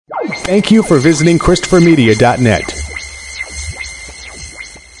Thank you for visiting ChristopherMedia.net.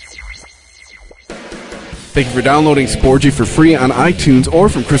 Thank you for downloading Sporgy for free on iTunes or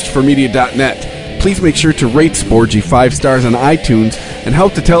from ChristopherMedia.net. Please make sure to rate Sporgy 5 stars on iTunes and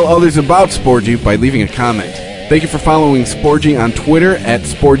help to tell others about Sporgy by leaving a comment. Thank you for following Sporgy on Twitter at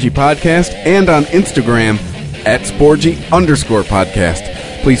Sporgy Podcast and on Instagram at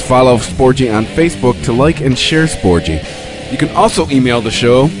Sporgy_podcast. Please follow Sporgy on Facebook to like and share Sporgy. You can also email the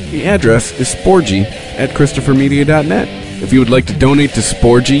show. The address is sporgy@ChristopherMedia.net. If you would like to donate to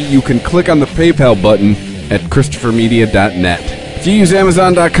Sporgy, you can click on the PayPal button at ChristopherMedia.net. If you use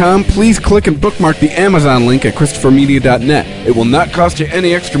Amazon.com, please click and bookmark the Amazon link at ChristopherMedia.net. It will not cost you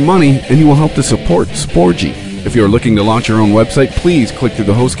any extra money, and you will help to support Sporgy. If you are looking to launch your own website, please click through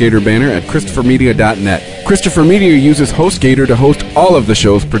the HostGator banner at ChristopherMedia.net. Christopher Media uses HostGator to host all of the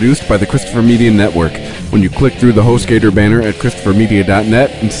shows produced by the Christopher Media Network. When you click through the HostGator banner at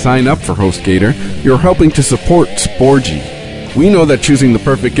ChristopherMedia.net and sign up for HostGator, you're helping to support Sporgy. We know that choosing the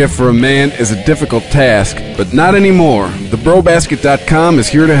perfect gift for a man is a difficult task, but not anymore. TheBroBasket.com is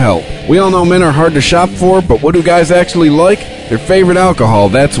here to help. We all know men are hard to shop for, but what do guys actually like? Their favorite alcohol,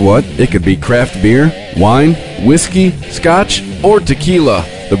 that's what. It could be craft beer, wine, whiskey, scotch, or tequila.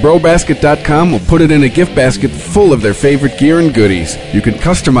 TheBroBasket.com will put it in a gift basket full of their favorite gear and goodies. You can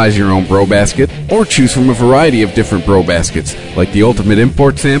customize your own Bro Basket or choose from a variety of different Bro Baskets, like the Ultimate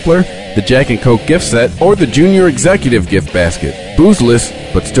Import Sampler, the Jack and Coke gift set, or the Junior Executive gift basket. Boozeless,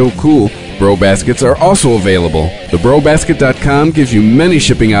 but still cool, Bro Baskets are also available. TheBroBasket.com gives you many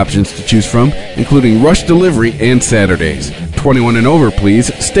shipping options to choose from, including rush delivery and Saturdays. 21 and over,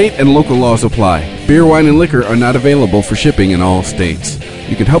 please. State and local laws apply. Beer, wine, and liquor are not available for shipping in all states.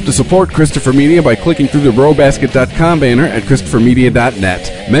 You can help to support Christopher Media by clicking through the BroBasket.com banner at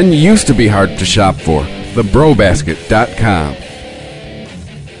ChristopherMedia.net. Men used to be hard to shop for. TheBroBasket.com.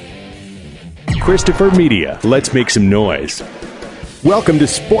 Christopher Media. Let's make some noise. Welcome to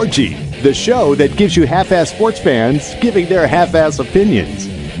Sporgy, the show that gives you half-ass sports fans giving their half-ass opinions.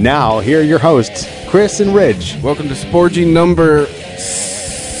 Now, here are your hosts, Chris and Rich. Welcome to Sporgy number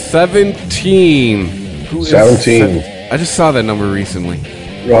 17. 17. I just saw that number recently.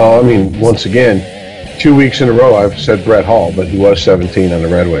 Well, I mean, once again, 2 weeks in a row I've said Brett Hall, but he was 17 on the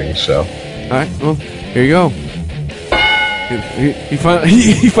Red Wings, so. All right, well, here you go.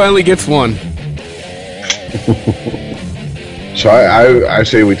 He finally gets one. So I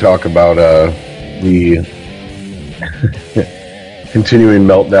say we talk about the continuing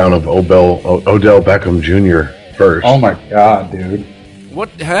meltdown of Odell Beckham Jr. first. Oh my God, dude! What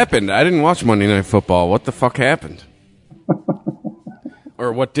happened? I didn't watch Monday Night Football. What the fuck happened?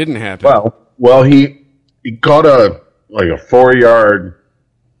 Or what didn't happen? Well, he caught a 4-yard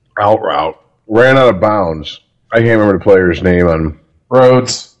out route, ran out of bounds. I can't remember the player's name on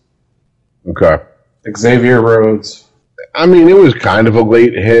Rhodes. Okay. Xavier Rhodes. I mean, it was kind of a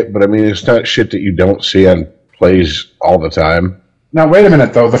late hit, but I mean, it's not shit that you don't see on plays all the time. Now, wait a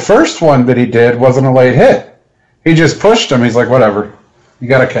minute, though. The first one that he did wasn't a late hit. He just pushed him. He's like, whatever. You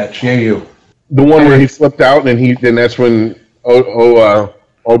got to catch. Yeah, you. The one where he flipped out, and that's when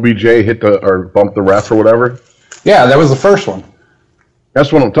OBJ hit or bumped the ref or whatever? Yeah, that was the first one.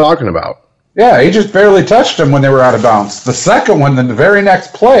 That's what I'm talking about. Yeah, he just barely touched him when they were out of bounds. The second one, then the very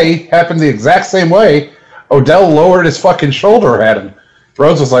next play, happened the exact same way. Odell lowered his fucking shoulder at him.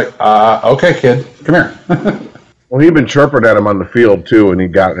 Rhodes was like, okay, kid, come here. Well, he'd been chirping at him on the field, too, and he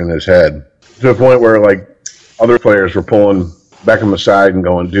got in his head. To the point where, other players were pulling Beckham aside and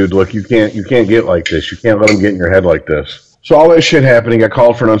going, dude, look, you can't get like this. You can't let him get in your head like this. So all that shit happened. He got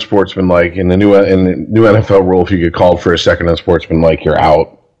called for an unsportsmanlike. In the new NFL rule, if you get called for a second unsportsmanlike, you're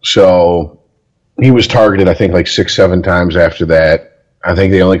out. So he was targeted, I think, 6-7 times after that. I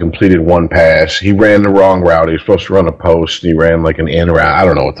think they only completed one pass. He ran the wrong route. He was supposed to run a post, and he ran an in route. I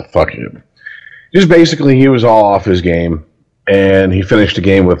don't know what the fuck. Just basically, he was all off his game, and he finished the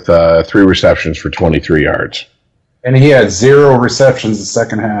game with 3 receptions for 23 yards. And he had 0 receptions the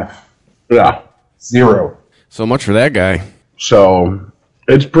second half. Yeah. 0. So much for that guy. So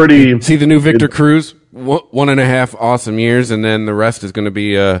it's pretty. See the new Victor Cruz? 1.5 awesome years, and then the rest is going to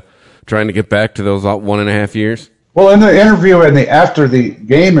be trying to get back to those 1.5 years. Well, in the interview and after the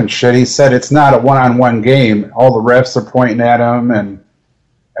game and shit, he said it's not a one-on-one game. All the refs are pointing at him, and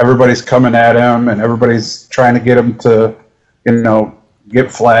everybody's coming at him, and everybody's trying to get him to,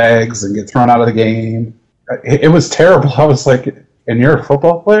 get flags and get thrown out of the game. It was terrible. I was like, and you're a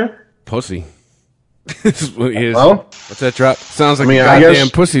football player? Pussy. This is what he is. Well, what's that drop? Sounds like a goddamn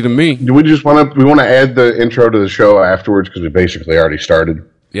pussy to me. Do we just want to add the intro to the show afterwards because we basically already started?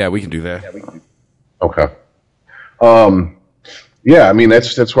 Yeah, we can do that. Okay. Yeah, I mean,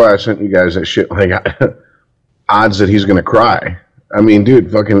 that's why I sent you guys that shit, like, odds that he's going to cry. I mean,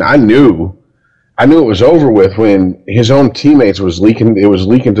 dude, fucking, I knew it was over with when his own teammates it was leaking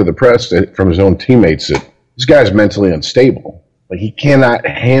to the press from his own teammates that this guy's mentally unstable. Like, he cannot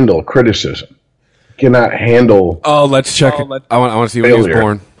handle criticism. He cannot handle... Oh, let's check it. I want to see when he was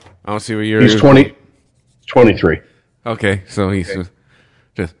born. I want to see what year he's he was 20, born. 23. Okay, so he's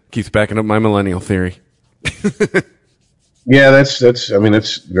just keeps backing up my millennial theory. Yeah, that's. I mean,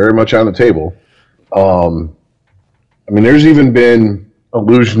 it's very much on the table. I mean, there's even been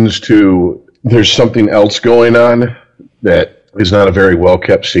allusions to there's something else going on that is not a very well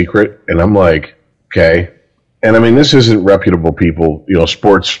kept secret, and I'm like, okay. And I mean, this isn't reputable people,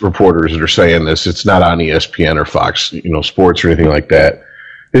 sports reporters that are saying this. It's not on ESPN or Fox, Sports or anything like that.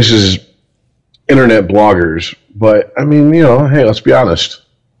 This is internet bloggers. But I mean, hey, let's be honest.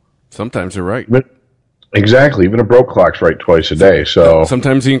 Sometimes they're right. But exactly. Even a broke clock's right twice a day. So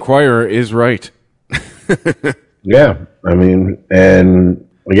sometimes the Inquirer is right. Yeah. I mean, and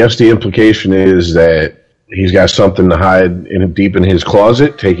I guess the implication is that he's got something to hide deep in his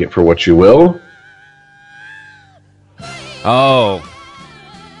closet. Take it for what you will. Oh.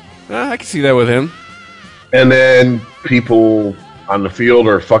 I can see that with him. And then people on the field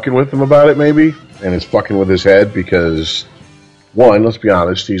are fucking with him about it, maybe. And it's fucking with his head because, one, let's be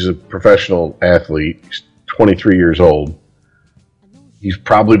honest, he's a professional athlete. He's 23 years old. He's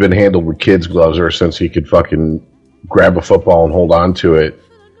probably been handled with kids' gloves ever since he could fucking grab a football and hold on to it.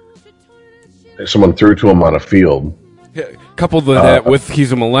 Someone threw to him on a field. Yeah, coupled with that with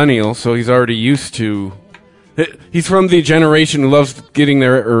he's a millennial, so he's already used to... He's from the generation who loves getting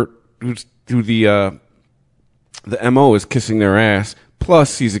their... or who the MO is kissing their ass.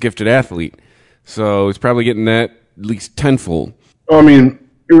 Plus, he's a gifted athlete. So he's probably getting that at least tenfold. I mean,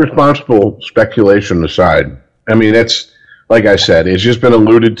 irresponsible speculation aside, I mean, it's, like I said, it's just been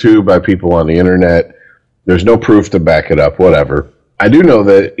alluded to by people on the internet. There's no proof to back it up, whatever. I do know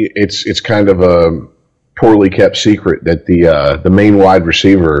that it's kind of a poorly kept secret that the main wide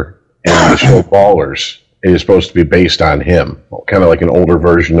receiver in the show Ballers is supposed to be based on him, kind of like an older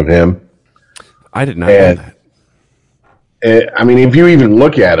version of him. I did not know that. I mean, if you even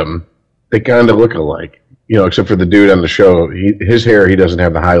look at him, they kind of look alike, except for the dude on the show. His hair, he doesn't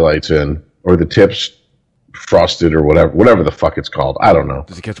have the highlights in, or the tips frosted, or whatever the fuck it's called. I don't know.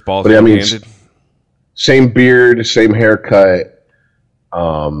 Does he catch balls? But I mean, handed? Same beard, same haircut.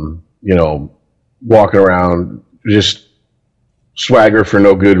 Walking around, just swagger for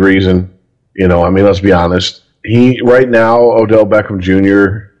no good reason. I mean, let's be honest. Right now, Odell Beckham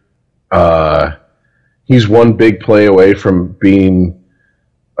Jr., he's one big play away from being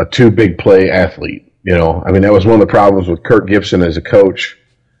a two big play athlete. I mean, that was one of the problems with Kirk Gibson as a coach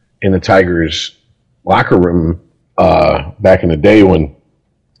in the Tigers locker room back in the day when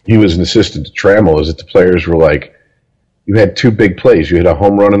he was an assistant to Trammell, is that the players were like, you had two big plays. You hit a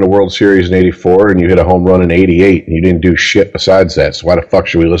home run in the World Series in '84 and you hit a home run in '88, and you didn't do shit besides that. So why the fuck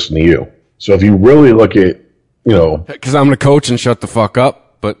should we listen to you? So if you really look at, because I'm the coach and shut the fuck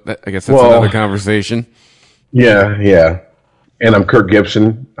up, but I guess that's another conversation. Yeah. And I'm Kirk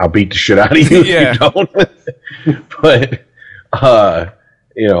Gibson. I'll beat the shit out of you if you don't. But,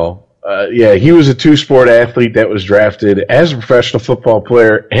 he was a two-sport athlete that was drafted as a professional football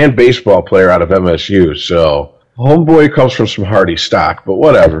player and baseball player out of MSU. So, homeboy comes from some hardy stock, but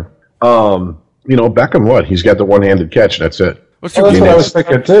whatever. Beckham, what? He's got the one-handed catch. That's it. That's what I was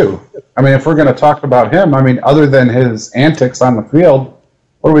thinking, too. I mean, if we're going to talk about him, I mean, other than his antics on the field,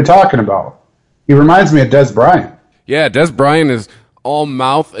 what are we talking about? He reminds me of Des Bryant. Yeah, Des Bryant is all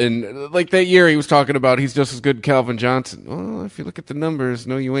mouth, and like that year he was talking about he's just as good as Calvin Johnson. Well, if you look at the numbers,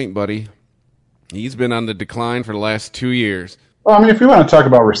 no, you ain't, buddy. He's been on the decline for the last 2 years. Well, I mean, if you want to talk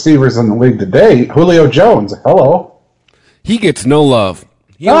about receivers in the league today, Julio Jones, hello. He gets no love.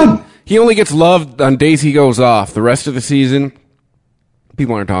 He only gets loved on days he goes off. The rest of the season,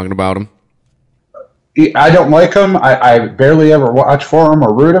 people aren't talking about him. I don't like him. I barely ever watch for him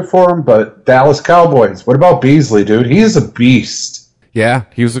or rooted for him, but Dallas Cowboys. What about Beasley, dude? He's a beast. Yeah,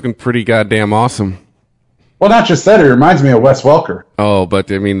 he was looking pretty goddamn awesome. Well, not just that. It reminds me of Wes Welker. Oh, but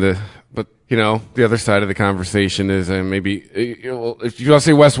I mean, the other side of the conversation is maybe, if you want to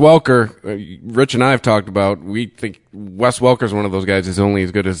say Wes Welker, Rich and I have talked about, we think Wes Welker's one of those guys who's only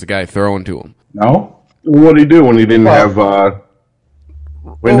as good as the guy throwing to him. No? What did he do when he didn't have...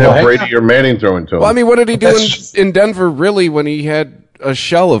 When have Brady or Manning throwing to him? Well, I mean, what did he do in Denver, really, when he had a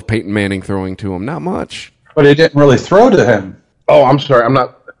shell of Peyton Manning throwing to him? Not much. But he didn't really throw to him. Oh, I'm sorry.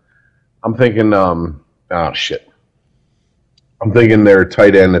 I'm thinking, shit. I'm thinking their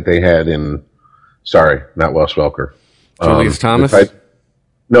tight end that they had in, sorry, not Wes Welker. Julius Thomas?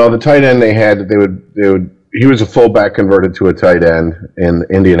 The tight end they had, he was a fullback converted to a tight end in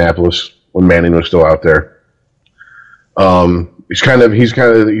Indianapolis when Manning was still out there. He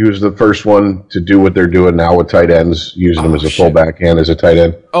was the first one to do what they're doing now with tight ends, using them as a fullback and as a tight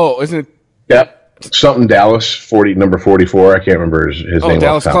end. Oh, isn't it? Yeah. Something Dallas, number 44. I can't remember his name.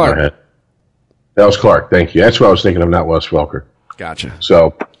 Dallas Clark. My head. Dallas Clark, thank you. That's what I was thinking of, not Wes Welker. Gotcha.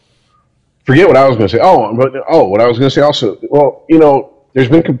 So, forget what I was going to say. What I was going to say also, there's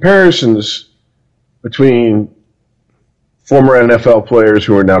been comparisons between former NFL players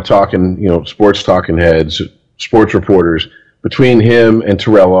who are now talking, sports talking heads, sports reporters, between him and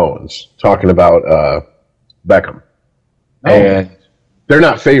Terrell Owens, talking about Beckham. Oh. And they're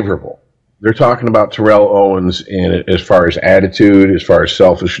not favorable. They're talking about Terrell Owens as far as attitude, as far as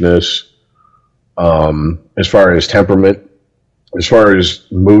selfishness, as far as temperament, as far as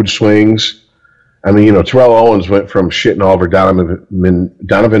mood swings. I mean, Terrell Owens went from shitting all over Donovan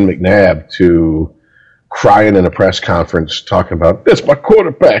McNabb to crying in a press conference talking about, that's my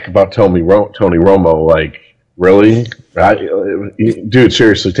quarterback, about Tony Romo. Like, really? Dude,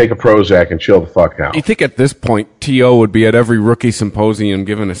 seriously, take a Prozac and chill the fuck out. You think at this point, T.O. would be at every rookie symposium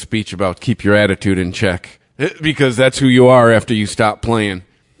giving a speech about keep your attitude in check, because that's who you are after you stop playing.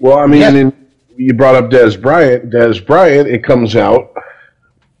 Well, I mean, you brought up Dez Bryant. Dez Bryant, it comes out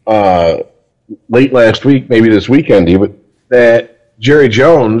late last week, maybe this weekend even, that Jerry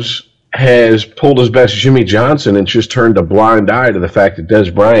Jones has pulled his best Jimmy Johnson and just turned a blind eye to the fact that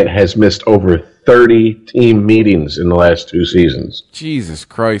Dez Bryant has missed over 30 team meetings in the last 2 seasons. Jesus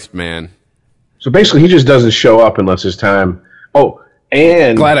Christ, man. So basically, he just doesn't show up unless it's time. Oh,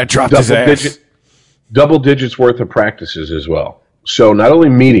 and glad I dropped his ass. Double digits worth of practices as well. So not only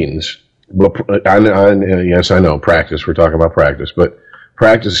meetings, but yes, I know, practice. We're talking about practice, but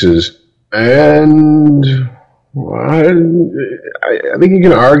practices. And I think you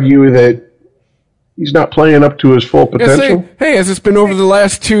can argue that he's not playing up to his full potential. Hey, has this been over the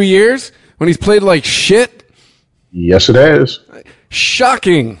last 2 years when he's played like shit? Yes, it has.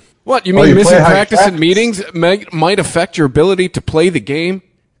 Shocking. What, you mean missing practice and meetings might affect your ability to play the game?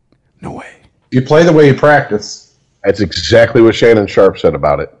 No way. You play the way you practice. That's exactly what Shannon Sharp said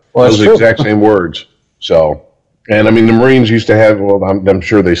about it. Well, those exact same words. So, and I mean, the Marines used to have, well, I'm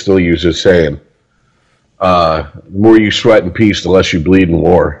sure they still use this saying, the more you sweat in peace, the less you bleed in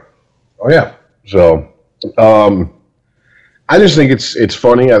war. Oh, yeah. So, I just think it's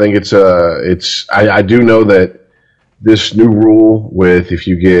funny. I think I do know that this new rule with if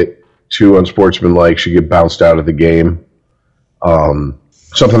you get too unsportsmanlike, you get bounced out of the game.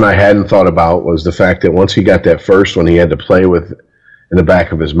 Something I hadn't thought about was the fact that once he got that first one, he had to play with in the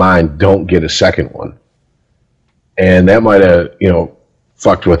back of his mind, don't get a second one. And that might have,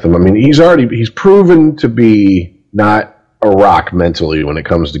 fucked with him. I mean, he's proven to be not a rock mentally when it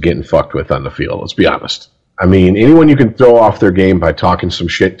comes to getting fucked with on the field. Let's be honest. I mean, anyone you can throw off their game by talking some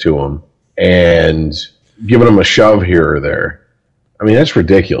shit to them and giving them a shove here or there. I mean, that's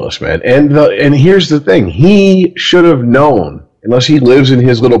ridiculous, man. And here's the thing. He should have known, unless he lives in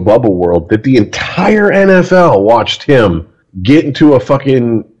his little bubble world, that the entire NFL watched him get into a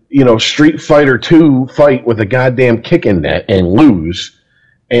fucking, Street Fighter 2 fight with a goddamn kicking net and lose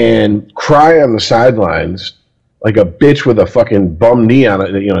and cry on the sidelines like a bitch with a fucking bum knee on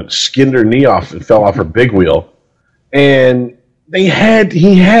it, skinned her knee off and fell off her big wheel. And he had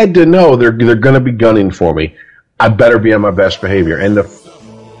to know they're going to be gunning for me. I better be on my best behavior. And the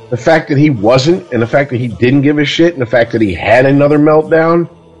fact that he wasn't, and the fact that he didn't give a shit, and the fact that he had another meltdown,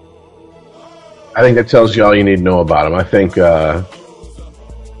 I think that tells you all you need to know about him. I think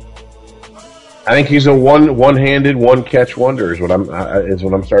he's a one-handed, one-catch wonder is what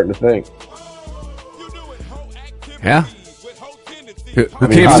I'm starting to think. Yeah.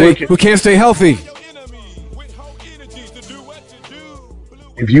 Who can't stay healthy?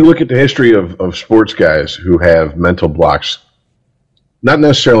 If you look at the history of sports guys who have mental blocks, not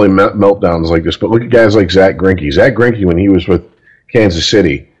necessarily meltdowns like this, but look at guys like Zach Greinke. Zach Greinke, when he was with Kansas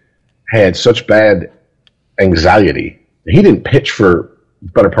City, had such bad anxiety. He didn't pitch for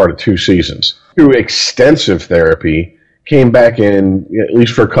the better part of 2 seasons. Through extensive therapy, came back in, at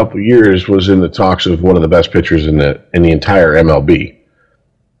least for a couple of years, was in the talks of one of the best pitchers in the entire MLB.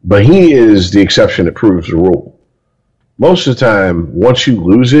 But he is the exception that proves the rule. Most of the time, once you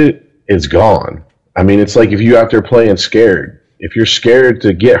lose it, it's gone. I mean, it's like if you're out there playing scared. If you're scared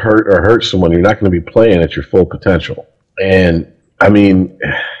to get hurt or hurt someone, you're not going to be playing at your full potential. And, I mean,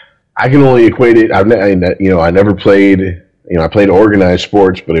 I can only equate it. I never played, I played organized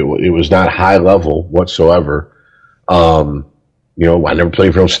sports, but it was not high level whatsoever. I I never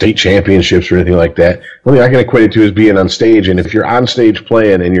played for state championships or anything like that. The only thing I can equate it to is being on stage. And if you're on stage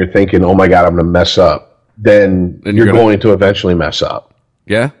playing and you're thinking, oh my God, I'm going to mess up, then you're going to eventually mess up.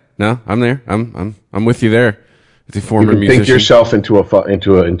 Yeah, no, I'm there. I'm with you there. As a former musician, think yourself into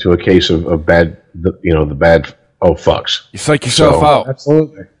a case of bad, the bad fucks. You psych yourself out.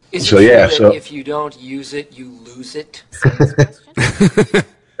 Absolutely. Is it true that if you don't use it, you lose it?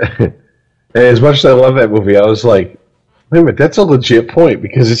 And as much as I love that movie, I was like, wait a minute, that's a legit point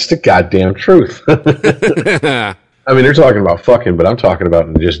because it's the goddamn truth. I mean, they're talking about fucking, but I'm talking about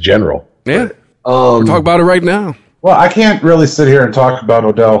in just general. Yeah. We're talking about it right now. Well, I can't really sit here and talk about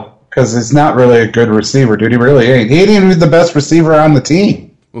Odell because he's not really a good receiver, dude. He really ain't. He ain't even the best receiver on the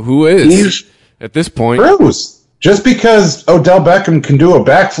team. Well, who is at this point? Cruz. Just because Odell Beckham can do a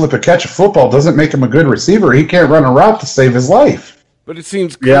backflip and catch a football doesn't make him a good receiver. He can't run a route to save his life. But it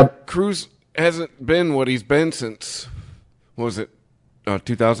seems Cruz hasn't been what he's been since, what was it,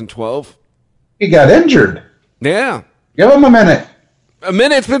 2012? He got injured. Yeah. Give him a minute. A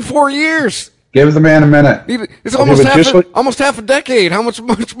minute? It's been 4 years. Give the man a minute. It's almost half a decade. How much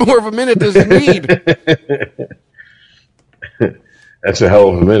more of a minute does he need? That's a hell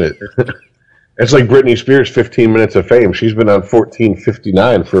of a minute. It's like Britney Spears' 15 minutes of fame. She's been on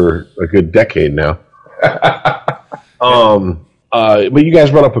 14:59 for a good decade now. But you guys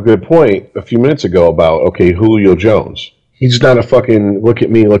brought up a good point a few minutes ago about, Julio Jones. He's not a fucking look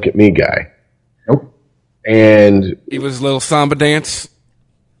at me guy. Nope. And he was a little samba dance.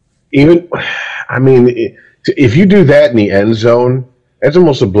 If you do that in the end zone, that's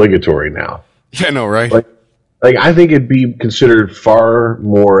almost obligatory now. Yeah, no, right? Like I think it'd be considered far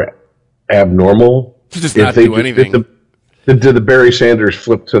more abnormal to just not do anything. Did the Barry Sanders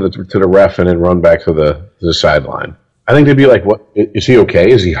flip to the ref and then run back to the sideline? I think they'd be like, "What? Is he okay?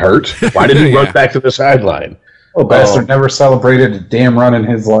 Is he hurt? Why did he run back to the sideline?" Oh, bastard never celebrated a damn run in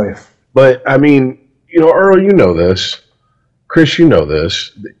his life. But I mean, Earl, you know this. Chris, you know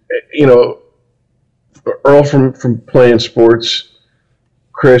this. Earl from playing sports.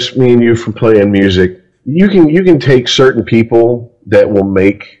 Chris, me and you from playing music. You can take certain people that will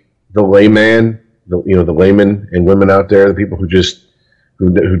make the layman, the laymen and women out there, the people who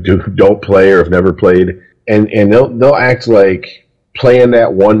don't play or have never played, and they'll act like playing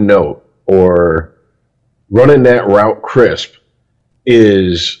that one note or running that route crisp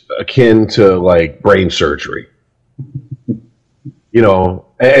is akin to like brain surgery.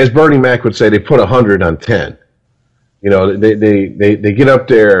 As Bernie Mac would say, they put 100 on 10. They get up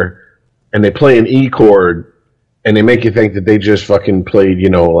there and they play an E chord and they make you think that they just fucking played,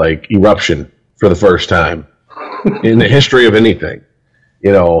 like Eruption for the first time in the history of anything.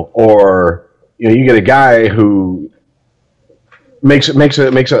 Or you get a guy who makes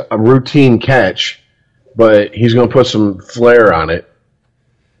a routine catch, but he's going to put some flair on it.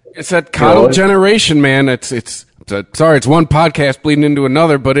 It's that coddled generation, man. It's one podcast bleeding into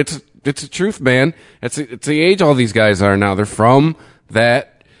another, but it's the truth, man. It's the age all these guys are now. They're from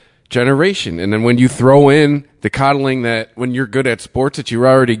that generation. And then when you throw in the coddling that when you're good at sports that you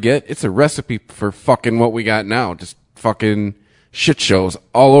already get, it's a recipe for fucking what we got now. Just fucking shit shows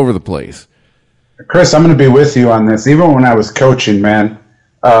all over the place. Chris, I'm going to be with you on this. Even when I was coaching, man,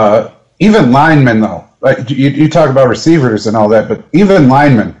 even linemen, though, like you talk about receivers and all that, but even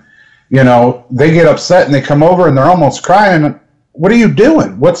linemen, they get upset and they come over and they're almost crying. What are you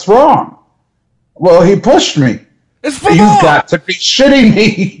doing? What's wrong? Well, he pushed me. It's football. You've got to be shitting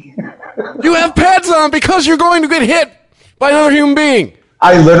me. You have pads on because you're going to get hit by another human being.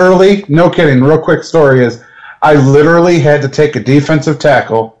 I literally, no kidding, real quick story is, I literally had to take a defensive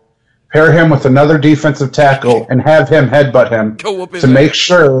tackle, pair him with another defensive tackle, and have him headbutt him to make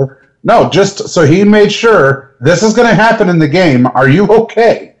sure. No, just so he made sure this is going to happen in the game. Are you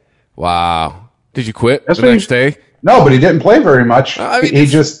okay? Wow. Did you quit the next day? No, but he didn't play very much. He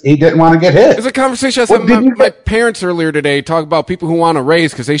didn't want to get hit. There's a conversation I had with my parents earlier today, talk about people who want to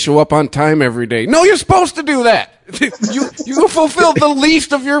raise because they show up on time every day. No, you're supposed to do that. You fulfill the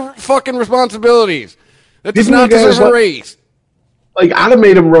least of your fucking responsibilities. That does not deserve a raise. Like, I'd have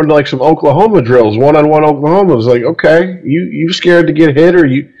made him run like some Oklahoma drills, one-on-one Oklahoma. It was like, okay, you scared to get hit, or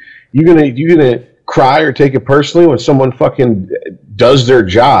you gonna cry or take it personally when someone fucking does their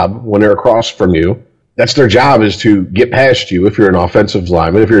job when they're across from you? That's their job, is to get past you. If you're an offensive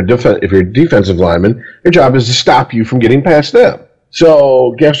lineman, if you're a defensive lineman, your job is to stop you from getting past them.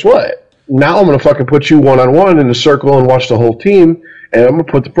 So guess what? Now I'm gonna fucking put you one-on-one in a circle and watch the whole team, and I'm gonna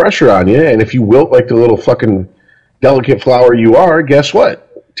put the pressure on you. And if you wilt like the little fucking delicate flower you are, guess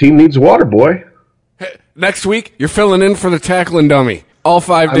what? Team needs water, boy. Next week, you're filling in for the tackling dummy all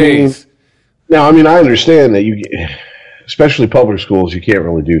 5 days. I understand that especially public schools, you can't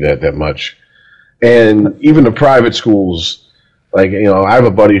really do that much. And even the private schools, like, I have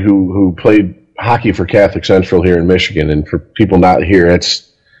a buddy who played hockey for Catholic Central here in Michigan, and for people not here,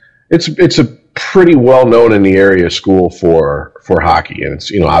 it's a pretty well known in the area school for hockey, and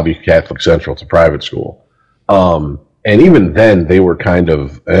it's obviously Catholic Central, it's a private school. And even then, they were kind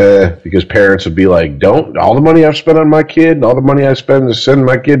of because parents would be like, "Don't, all the money I've spent on my kid, and all the money I spend to send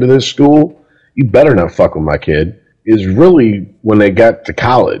my kid to this school, you better not fuck with my kid." Is really when they got to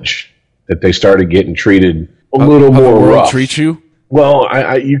college that they started getting treated a little more rough. The world treat you? Well,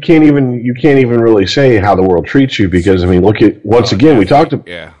 you can't even really say how the world treats you, because look at once again we talked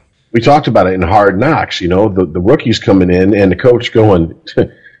about it in Hard Knocks. The rookies coming in and the coach going,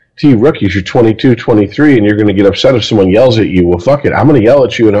 to you rookies, you're 22, 23, and you're going to get upset if someone yells at you. Well, fuck it, I'm going to yell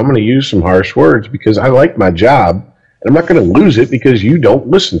at you and I'm going to use some harsh words because I like my job, and I'm not going to lose it because you don't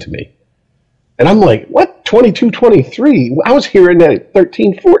listen to me. And I'm like, what? 22, 23? I was hearing that at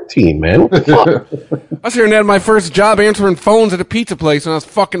 13, 14, man. What the fuck? I was hearing that at my first job answering phones at a pizza place when I was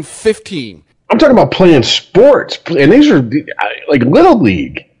fucking 15. I'm talking about playing sports, and these are like Little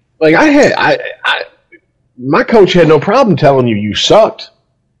League. Like my coach had no problem telling you sucked.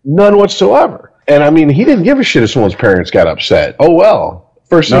 None whatsoever. And he didn't give a shit if someone's parents got upset. Oh well.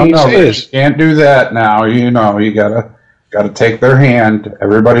 First thing he says, you can't do that now. You gotta take their hand.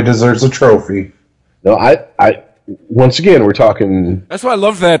 Everybody deserves a trophy. No, I once again we're talking. That's why I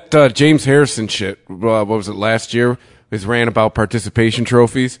love that James Harrison shit. What was it last year? His rant about participation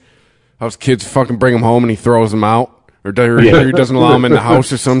trophies. How his kids fucking bring them home and he throws them out, or he doesn't allow them in the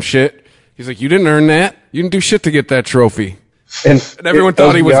house or some shit. He's like, you didn't earn that. You didn't do shit to get that trophy. And everyone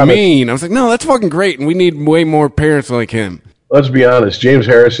thought he was mean. I was like, no, that's fucking great, and we need way more parents like him. Let's be honest, James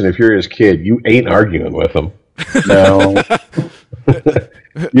Harrison, if you're his kid, you ain't arguing with him. No.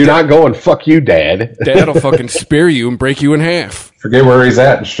 You're not going, fuck you, Dad. Dad will fucking spear you and break you in half. Forget where he's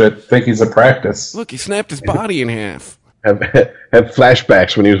at and shit. Think he's at practice. Look, he snapped his body in half. Have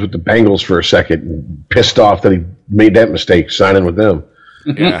flashbacks when he was with the Bengals for a second and pissed off that he made that mistake signing with them.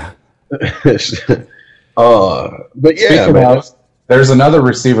 Yeah. But yeah, Speaking of, there's another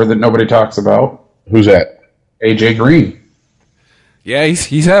receiver that nobody talks about. Who's that? AJ Green. Yeah,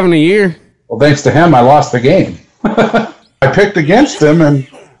 he's having a year. Well, thanks to him, I lost the game. I picked against him, and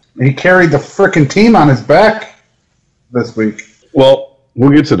he carried the frickin' team on his back this week. Well,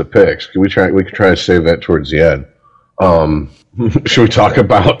 we'll get to the picks. We can try to save that towards the end. Should we talk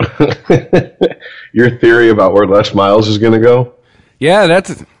about your theory about where Les Miles is going to go? Yeah,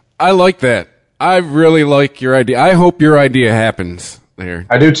 I like that. I really like your idea. I hope your idea happens there.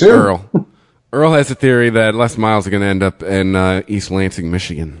 I do too. Earl has a theory that Les Miles is going to end up in East Lansing,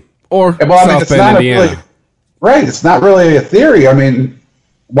 Michigan, or South Bend, Indiana. Right. It's not really a theory.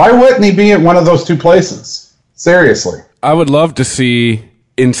 Why wouldn't he be in one of those two places? Seriously. I would love to see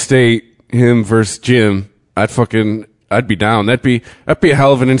in-state him versus Jim. I'd be down. That'd be a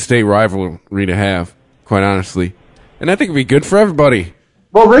hell of an in-state rivalry to have, quite honestly. And I think it'd be good for everybody.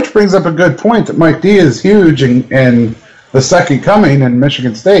 Well, Rich brings up a good point that Mike D is huge and the second coming in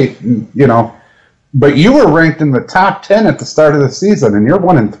Michigan State, but you were ranked in the top 10 at the start of the season, and you're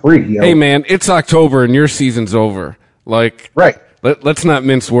 1-3. Hey, man, it's October and your season's over. Right. Let's not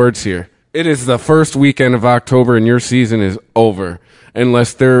mince words here. It is the first weekend of October and your season is over,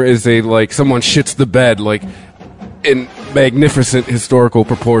 unless there is someone shits the bed, in magnificent historical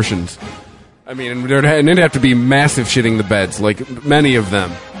proportions. And it'd have to be massive shitting the beds, many of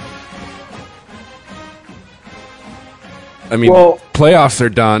them. Playoffs are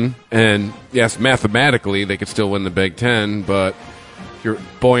done, and yes, mathematically they could still win the Big Ten, but if your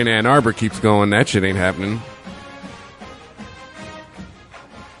boy in Ann Arbor keeps going, that shit ain't happening.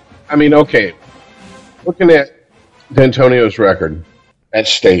 Okay. Looking at D'Antonio's record at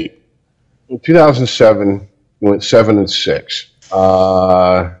State, in 2007, he went 7-6.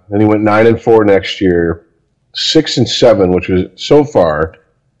 Then he went 9-4 next year. 6-7, which was so far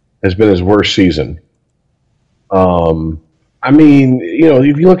has been his worst season. If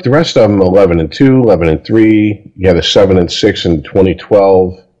you look at the rest of them, 11-2, 11-3. You had a 7-6 in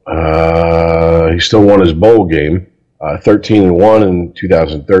 2012. He still won his bowl game. 13-1 in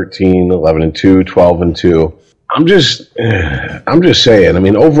 2013. 11-2, 12-2. I'm just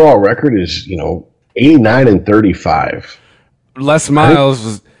saying. Overall record is 89-35. Les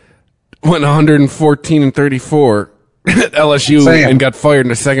Miles went 114-34 at LSU and got fired in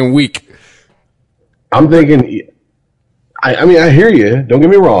the second week. I'm thinking, I hear you. Don't get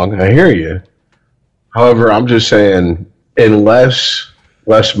me wrong. I hear you. However, I'm just saying, unless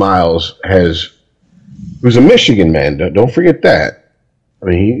Les Miles who's a Michigan man, don't forget that.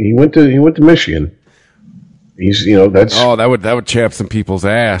 He went to Michigan. He's, that's that would chap some people's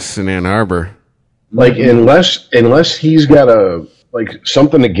ass in Ann Arbor. like unless he's got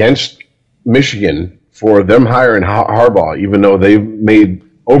something against Michigan for them hiring Harbaugh, even though they've made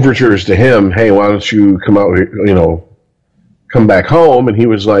overtures to him. Hey, why don't you come out here? Come back home. And he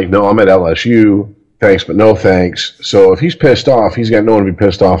was like, no, I'm at LSU. Thanks, but no thanks. So if he's pissed off, he's got no one to be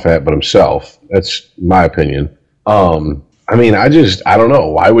pissed off at but himself. That's my opinion. I don't know.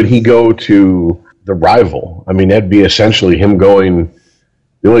 Why would he go to the rival? I mean, that'd be essentially him going.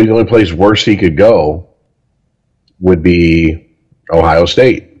 The only place worse he could go would be Ohio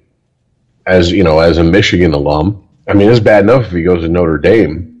State, as a Michigan alum. I mean, it's bad enough if he goes to Notre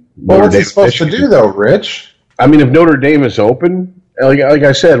Dame. Well, what's he supposed to do, though, Rich? I mean, if Notre Dame is open, like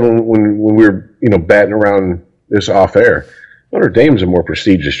I said when we were batting around this off air, Notre Dame's a more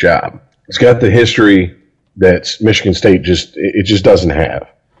prestigious job. It's got the history that Michigan State just doesn't have.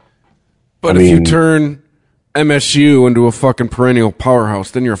 But if you turn MSU into a fucking perennial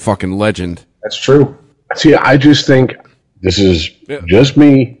powerhouse, then you're a fucking legend. That's true. See, I just think this is just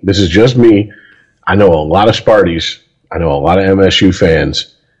me. This is just me. I know a lot of Sparties. I know a lot of MSU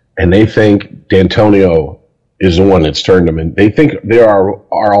fans, and they think D'Antonio is the one that's turned them in. They think they are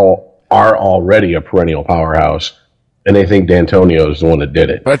already a perennial powerhouse, and they think D'Antonio is the one that did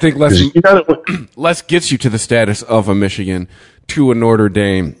it. But I think Les gets you to the status of a Michigan, to a Notre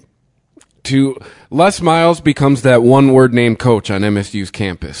Dame. To Les Miles becomes that one-word name coach on MSU's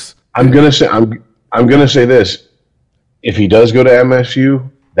campus. I'm gonna say this: if he does go to MSU,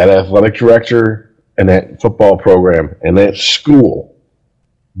 that athletic director and that football program and that school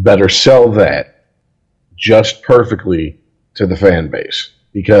better sell that just perfectly to the fan base.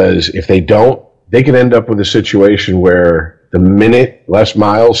 Because if they don't, they could end up with a situation where the minute Les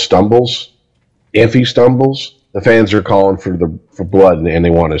Miles stumbles, if he stumbles, the fans are calling for blood and they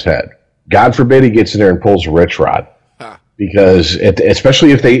want his head. God forbid he gets in there and pulls a rich rod. Because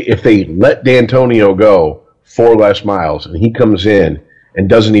especially if they let D'Antonio go for Les Miles and he comes in and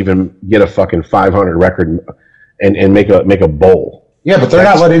doesn't even get a fucking 500 record and make a bowl. Yeah, but they're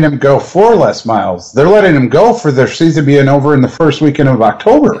not letting him go for Les Miles. They're letting him go for their season being over in the first weekend of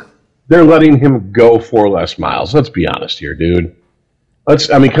October. They're letting him go for Les Miles. Let's be honest here, dude.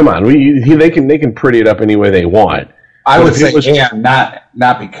 Come on. They can pretty it up any way they want. I would say and,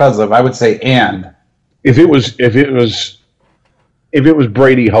 not because of. I would say and. If it was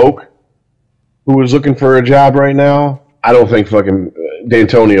Brady Hoke who was looking for a job right now, I don't think fucking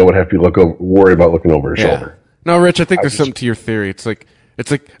D'Antonio would have to worry about looking over his shoulder. No, Rich, I think there's something to your theory. It's like a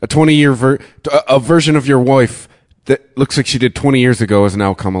 20-year a version of your wife that looks like she did 20 years ago has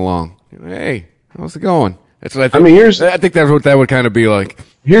now come along. Hey, how's it going? That's what I think. I think that's what that would kind of be like.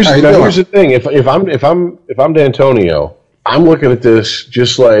 Here's the thing. If I'm D'Antonio, I'm looking at this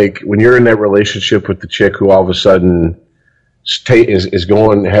just like when you're in that relationship with the chick who all of a sudden is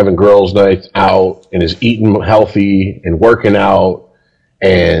going having girls' nights out and is eating healthy and working out,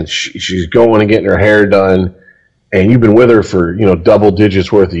 and she's going and getting her hair done. And you've been with her for, double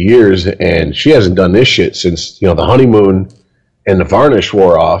digits worth of years, and she hasn't done this shit since, the honeymoon and the varnish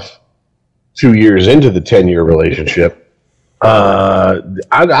wore off 2 years into the 10-year relationship.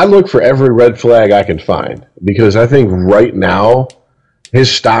 I look for every red flag I can find because I think right now his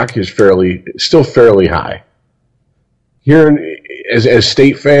stock is still fairly high. Here, as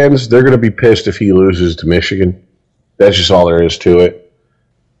State fans, they're going to be pissed if he loses to Michigan. That's just all there is to it.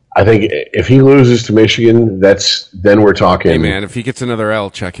 I think if he loses to Michigan, then we're talking. Hey man, if he gets another L,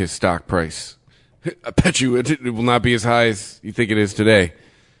 check his stock price. I bet you it will not be as high as you think it is today.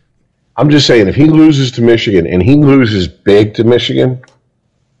 I'm just saying, if he loses to Michigan, and he loses big to Michigan,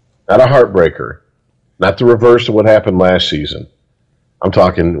 not a heartbreaker, not the reverse of what happened last season. I'm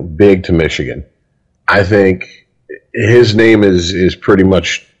talking big to Michigan. I think his name is pretty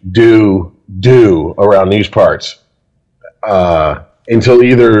much due around these parts. Until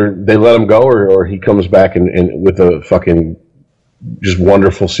either they let him go or he comes back and with a fucking just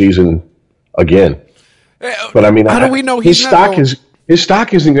wonderful season again. But I mean, how do we know his stock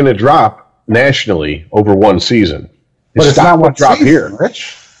isn't going to drop nationally over one season. But it's not one drop here,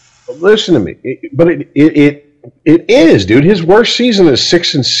 Rich. But listen to me. It is, dude. His worst season is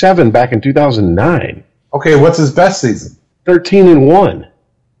 6-7 back in 2009. Okay, what's his best season? 13-1.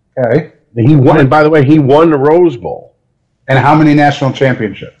 Okay. He won, and by the way, he won the Rose Bowl. And how many national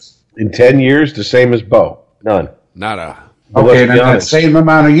championships? In 10 years, the same as Bo. None. Nada. Okay, and in that same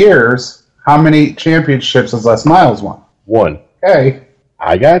amount of years, how many championships has Les Miles won? One. Okay.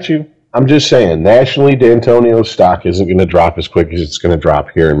 I got you. I'm just saying, nationally, D'Antonio's stock isn't going to drop as quick as it's going to drop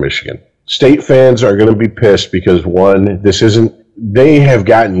here in Michigan. State fans are going to be pissed because, one, they have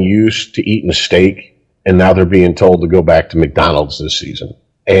gotten used to eating steak and now they're being told to go back to McDonald's this season.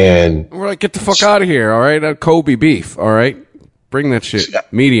 And we're like, get the fuck out of here, all right? Kobe beef, all right? Bring that shit.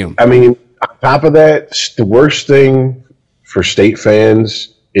 Medium. I mean, on top of that, the worst thing for State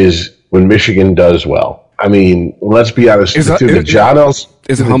fans is when Michigan does well. I mean, let's be honest. It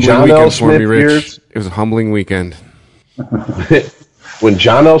was a humbling weekend for me, Rich. It was a humbling weekend. When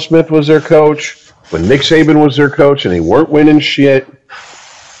John L. Smith was their coach, when Nick Saban was their coach, and they weren't winning shit,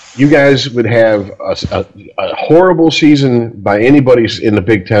 you guys would have a horrible season by anybody's in the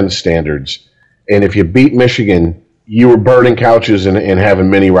Big Ten standards. And if you beat Michigan, you were burning couches and having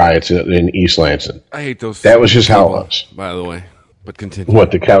mini riots in East Lansing. I hate those. That was just how it was. By the way, but continue.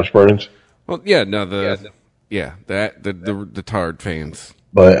 What, the couch burnings? Well, yeah, no, the Tard fans.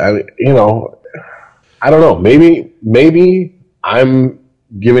 But I don't know. Maybe I'm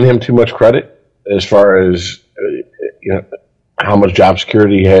giving him too much credit as far as how much job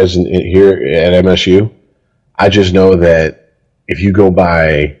security he has here at MSU. I just know that if you go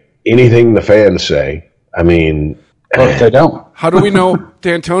by anything the fans say, I mean, well, if they don't. How do we know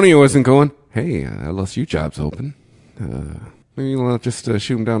D'Antonio isn't going, hey, LSU job's open. Maybe we'll just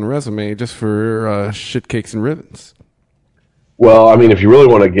shoot him down a resume just for shit cakes and ribbons. Well, I mean, if you really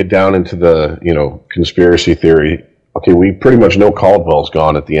want to get down into the, conspiracy theory, okay, we pretty much know Caldwell's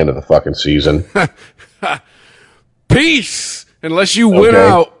gone at the end of the fucking season. Peace! Unless you win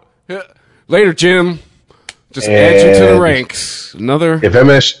out. Later, Jim. Just add you to the ranks. If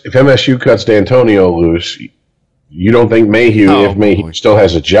MSU cuts D'Antonio loose, you don't think Mayhew, if Mayhew still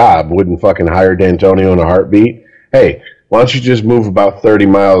has a job, wouldn't fucking hire D'Antonio in a heartbeat? Hey, why don't you just move about 30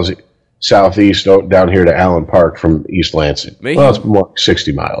 miles southeast down here to Allen Park from East Lansing? Well, it's more like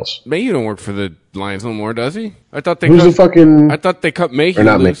 60 miles. Mayhew don't work for the Lions no more, does he? I thought they I thought they cut Mayhew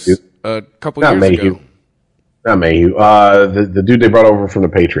loose a couple years ago. Not Mayhew. The dude they brought over from the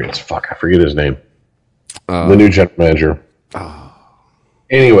Patriots. Fuck, I forget his name. The new general manager.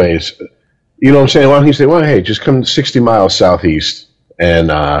 Anyways, you know what I'm saying? Why don't you say, well, hey, just come 60 miles southeast and,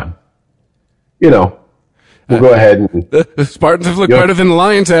 we'll go ahead and... The Spartans have looked better than the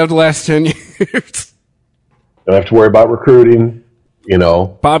Lions have the last 10 years. Don't have to worry about recruiting,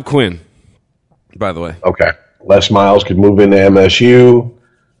 Bob Quinn, by the way. Okay. Les Miles could move into MSU.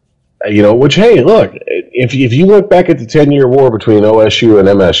 Which, hey, look, if you look back at the 10-year war between OSU and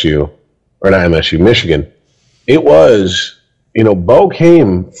MSU, or not MSU, Michigan, it was, Bo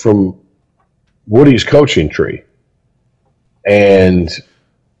came from Woody's coaching tree. And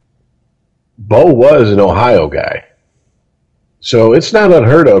Bo was an Ohio guy. So it's not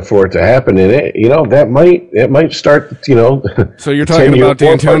unheard of for it to happen. And that might start, So you're talking about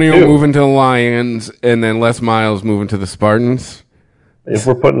D'Antonio moving to the Lions and then Les Miles moving to the Spartans? If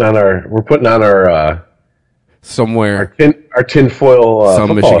we're putting on our somewhere our tinfoil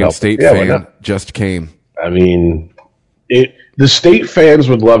some Michigan State fan just came. I mean, the State fans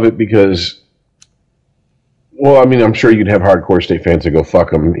would love it because, well, I mean, I'm sure you'd have hardcore State fans that go,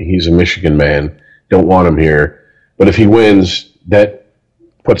 fuck him, he's a Michigan man, don't want him here. But if he wins, that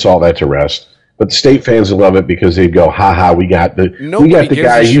puts all that to rest. But the State fans would love it because they'd go, ha, we got the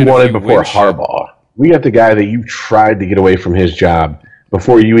guy you wanted before Harbaugh. We got the guy that you tried to get away from his job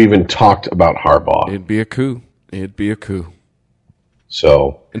before you even talked about Harbaugh. It'd be a coup.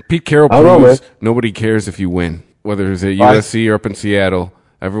 So, and Pete Carroll proves nobody cares if you win, whether it's at USC or up in Seattle.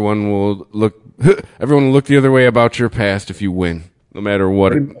 Everyone will look the other way about your past if you win, no matter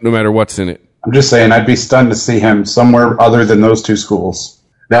what's in it. I'm just saying, I'd be stunned to see him somewhere other than those two schools.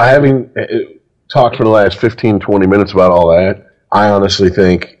 Now, having talked for the last 15, 20 minutes about all that, I honestly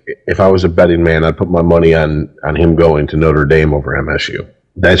think if I was a betting man, I'd put my money on him going to Notre Dame over MSU.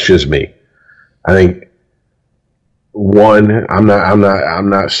 That's just me. I think I'm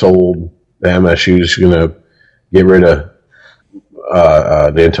not sold that MSU's going to get rid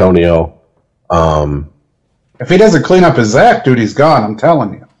of D'Antonio. If he doesn't clean up his act, dude, he's gone. I'm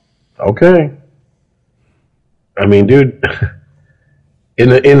telling you. Okay. I mean, dude, in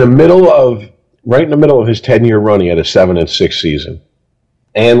the middle of his 10-year run, he had a 7-6 season,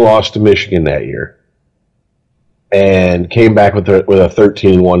 and lost to Michigan that year, and came back with a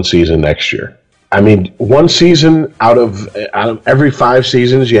 13-1 season next year. I mean, one season out of every 5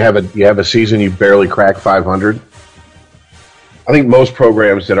 seasons, you have a season you barely crack 500. I think most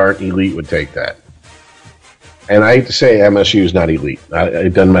programs that aren't elite would take that. And I hate to say MSU is not elite.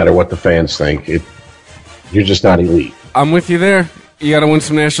 It doesn't matter what the fans think. You're just not elite. I'm with you there. You got to win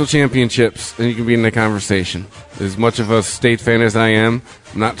some national championships, and you can be in the conversation. As much of a State fan as I am,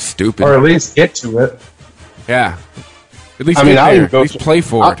 I'm not stupid. Or at least get to it. Yeah. At least get there. At least play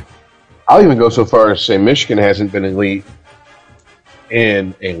for it. I'll even go so far as to say Michigan hasn't been elite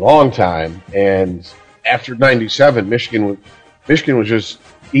in a long time, and after '97, Michigan was just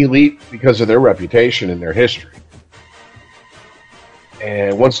elite because of their reputation and their history.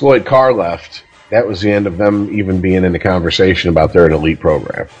 And once Lloyd Carr left, that was the end of them even being in the conversation about they're an elite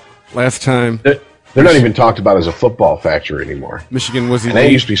program. Last time. They're not even talked about as a football factory anymore. Michigan was elite. And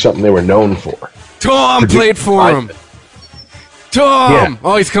that used to be something they were known for. Tom played for him. Tom! Yeah.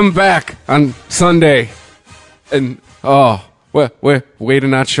 Oh, he's coming back on Sunday. And, way to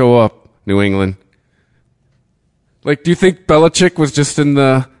not show up, New England. Like, do you think Belichick was just in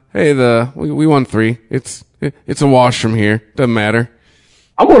we won 3. It's a wash from here. Doesn't matter.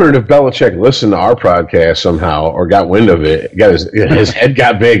 I'm wondering if Belichick listened to our podcast somehow or got wind of it. His head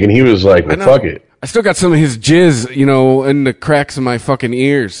got big and he was like, well, fuck it. I still got some of his jizz, in the cracks of my fucking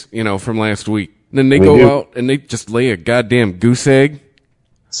ears, from last week. And then they go out and they just lay a goddamn goose egg.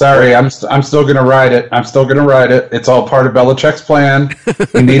 Sorry, I'm still going to ride it. It's all part of Belichick's plan.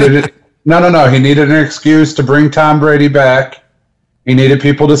 He needed it. No. He needed an excuse to bring Tom Brady back. He needed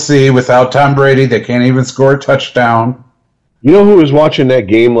people to see without Tom Brady, they can't even score a touchdown. You know who was watching that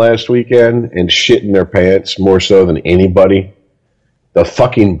game last weekend and shitting their pants more so than anybody? The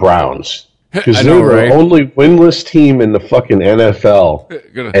fucking Browns. Because they're the only winless team in the fucking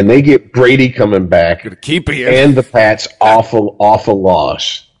NFL, and they get Brady coming back, and the Pats awful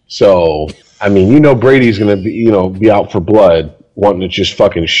loss. So, I mean, Brady's going to be out for blood, wanting to just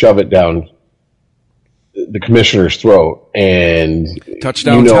fucking shove it down the commissioner's throat, and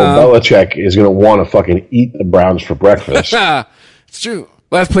touchdown. Belichick is going to want to fucking eat the Browns for breakfast. It's true.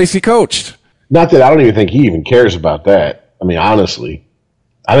 Last place he coached. Not that I don't even think he even cares about that. I mean, honestly.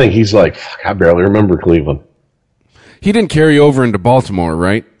 I think he's like, fuck, I barely remember Cleveland. He didn't carry over into Baltimore,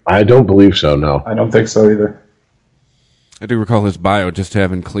 right? I don't believe so, no. I don't think so either. I do recall his bio just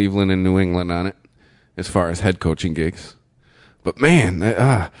having Cleveland and New England on it as far as head coaching gigs. But man,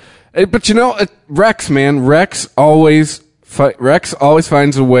 Rex, man, Rex always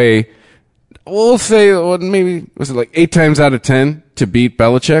finds a way. We'll say maybe was it like 8 times out of 10 to beat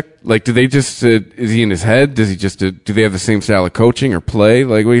Belichick? Like, do they just is he in his head? Does he just do they have the same style of coaching or play?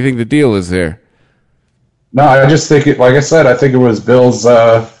 Like, what do you think the deal is there? No, I just think it. Like I said, I think it was Bill's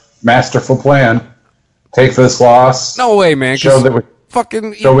masterful plan. Take this loss. No way, man. Show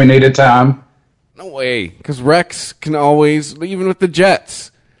we needed Tom. No way, because Rex can always, even with the Jets,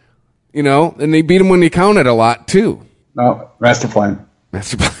 and they beat him when they counted a lot too. No, master plan.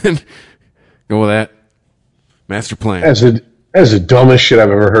 Go with that. Master plan. That's the dumbest shit I've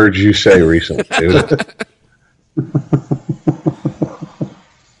ever heard you say recently, dude.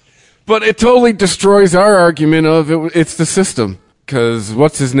 But it totally destroys our argument of it's the system. Because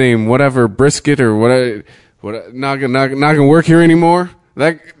what's his name? Whatever, Brisket or what? Not gonna work here anymore.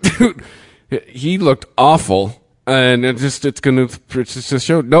 That dude, he looked awful, and it's just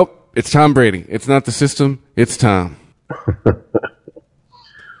show. Nope, it's Tom Brady. It's not the system. It's Tom.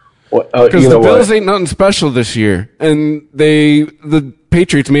 Because the Bills ain't nothing special this year, and the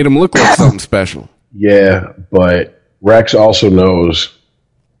Patriots made them look like something special. Yeah, but Rex also knows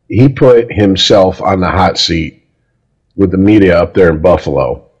he put himself on the hot seat with the media up there in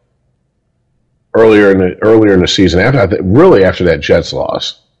Buffalo earlier in the season, after that Jets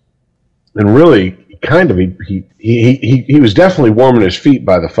loss, and really he was definitely warming his feet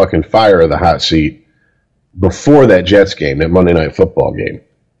by the fucking fire of the hot seat before that Jets game, that Monday Night Football game.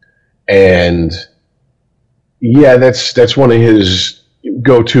 And yeah, that's one of his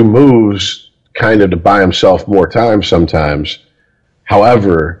go-to moves, kind of to buy himself more time sometimes.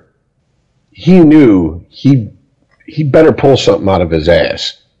 However, he knew he better pull something out of his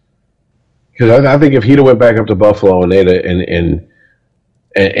ass, because I think if he'd have went back up to Buffalo and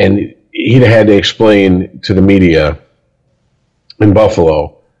he'd have had to explain to the media in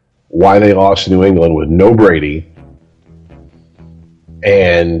Buffalo why they lost to New England with no Brady.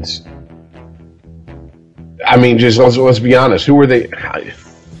 And I mean, just let's be honest. Who were they?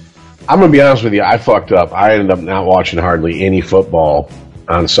 I'm going to be honest with you. I fucked up. I ended up not watching hardly any football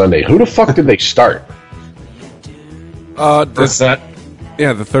on Sunday. Who the fuck did they start?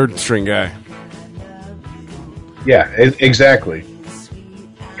 The third string guy. Yeah, exactly.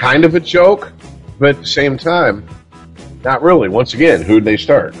 Kind of a joke, but at the same time, not really. Once again, who'd they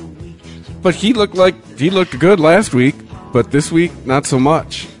start? But he looked good last week, but this week, not so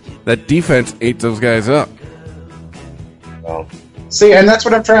much. That defense ate those guys up. Well, see, and that's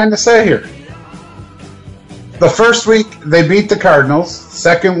what I'm trying to say here. The first week, they beat the Cardinals.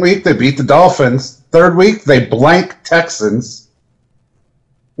 Second week, they beat the Dolphins. Third week, they blanked Texans.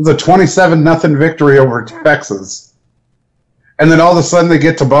 It was a 27-0 victory over Texas. And then all of a sudden, they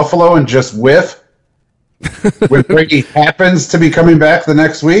get to Buffalo and just whiff. when Brady happens to be coming back the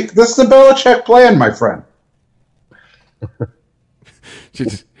next week, this is the Belichick plan, my friend.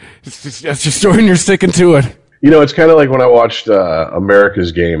 That's your story and you're sticking to it. You know, it's kind of like when I watched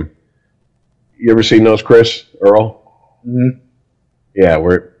America's Game. You ever seen those, Chris? Earl? Mm-hmm. Yeah,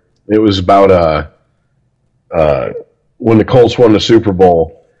 where it was about when the Colts won the Super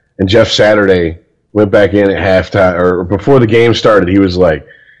Bowl and Jeff Saturday went back in at halftime or before the game started. He was like,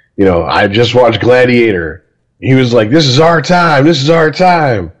 you know, I just watched Gladiator. He was like, this is our time. This is our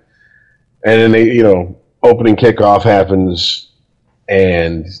time. And then they, you know, opening kickoff happens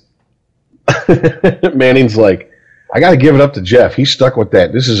and Manning's like, I got to give it up to Jeff. He stuck with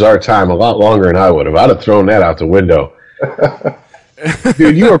that. This is our time a lot longer than I would have. I'd have thrown that out the window.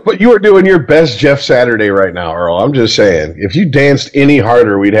 Dude, you are doing your best Jeff Saturday right now, Earl. I'm just saying. If you danced any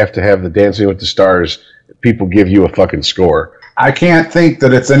harder, we'd have to have the Dancing with the Stars. People give you a fucking score. I can't think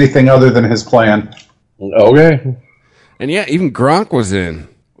that it's anything other than his plan. Okay. And yeah, even Gronk was in.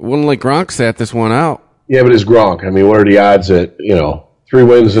 It wasn't like Gronk sat this one out. Yeah, but it's Gronk. I mean, what are the odds that, you know, 3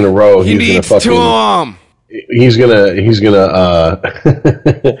 wins in a row? He needs to him. He's gonna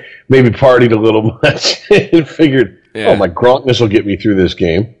maybe partied a little much and figured, oh, my Gronkness will get me through this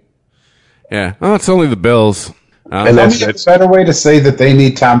game. Yeah, well, it's only the Bills. And that's a better way to say that they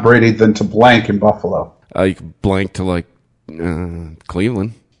need Tom Brady than to blank in Buffalo. You can blank to like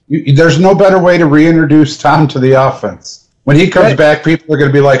Cleveland. There's no better way to reintroduce Tom to the offense. When he comes back, people are going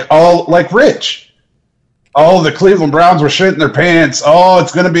to be like, oh, like Rich. Oh, the Cleveland Browns were shitting their pants. Oh,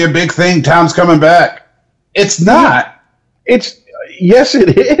 it's going to be a big thing. Tom's coming back. It's not. Yes,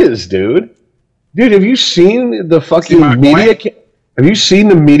 it is, dude. Dude, have you seen the fucking media? Have you seen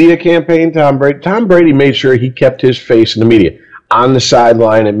the media campaign, Tom Brady? Tom Brady made sure he kept his face in the media on the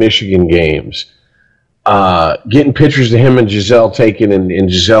sideline at Michigan games, getting pictures of him and Giselle taken,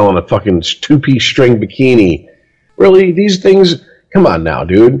 and Giselle in a fucking 2-piece string bikini. Really, these things? Come on now,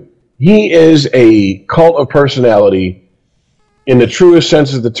 dude. He is a cult of personality in the truest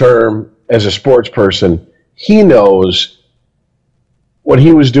sense of the term as a sports person. He knows what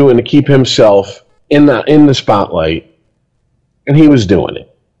he was doing to keep himself in the spotlight, and he was doing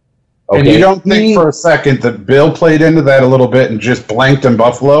it. Okay? And you don't think for a second that Bill played into that a little bit and just blanked in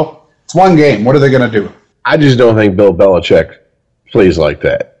Buffalo? It's one game. What are they going to do? I just don't think Bill Belichick plays like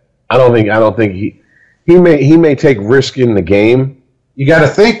that. I don't think he may take risk in the game. You got to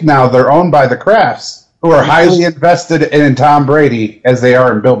think now they're owned by the Crafts, who are highly invested in Tom Brady as they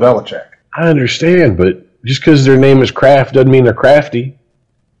are in Bill Belichick. I understand, but just because their name is Kraft doesn't mean they're crafty.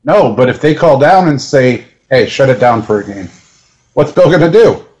 No, but if they call down and say, hey, shut it down for a game, what's Bill going to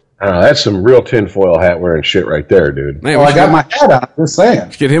do? That's some real tinfoil hat wearing shit right there, dude. Man, I got my hat on. I'm just saying.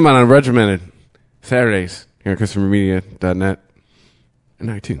 Let's get him on Unregimented Saturdays here at ChristopherMedia.net and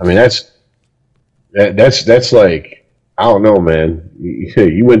iTunes. I mean, that's like, I don't know, man.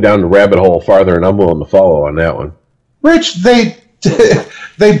 You went down the rabbit hole farther, and I'm willing to follow on that one. Rich, they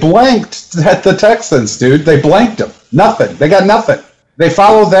blanked at the Texans, dude. They blanked them. Nothing. They got nothing. They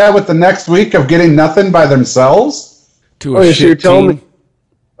followed that with the next week of getting nothing by themselves. To a shit team.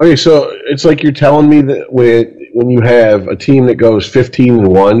 Okay, so it's like you're telling me that when you have a team that goes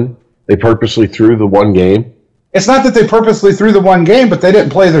 15-1, they purposely threw the one game? It's not that they purposely threw the one game, but they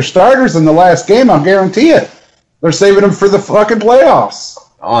didn't play their starters in the last game, I'll guarantee it. They're saving them for the fucking playoffs.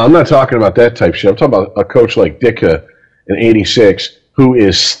 Oh, I'm not talking about that type shit. I'm talking about a coach like Ditka in 86 who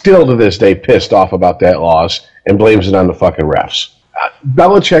is still to this day pissed off about that loss and blames it on the fucking refs.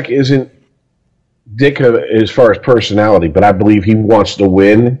 Belichick isn't Ditka as far as personality, but I believe he wants to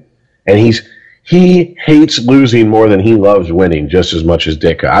win, and he hates losing more than he loves winning just as much as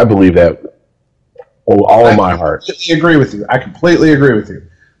Ditka. I believe that with all of my heart. I completely agree with you.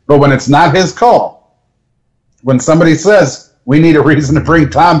 But when it's not his call, when somebody says, we need a reason to bring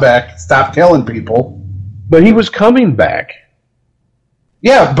Tom back, stop killing people. But he was coming back.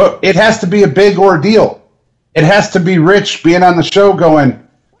 Yeah, but it has to be a big ordeal. It has to be Rich being on the show going,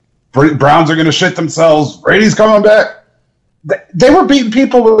 Browns are going to shit themselves. Brady's coming back. They were beating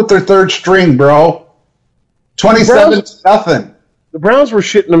people with their third string, bro. 27-0. The Browns were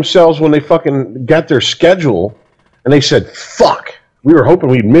shitting themselves when they fucking got their schedule, and they said, fuck, we were hoping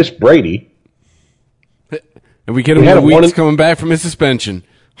we'd miss Brady. And we get him in weeks coming back from his suspension.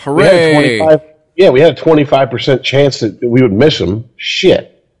 Hooray! We had a 25% chance that we would miss him. Shit.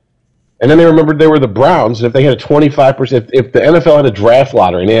 And then they remembered they were the Browns, and if they had a 25%, if the NFL had a draft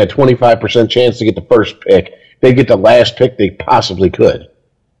lottery and they had a 25% chance to get the first pick, they'd get the last pick they possibly could.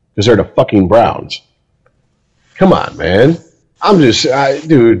 Because they're the fucking Browns. Come on, man. I'm just, all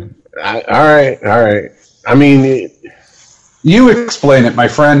right. I mean, you explain it, my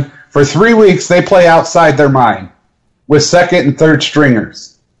friend. For 3 weeks, they play outside their mind with second and third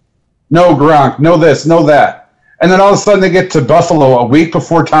stringers. No Gronk, no this, no that. And then all of a sudden they get to Buffalo a week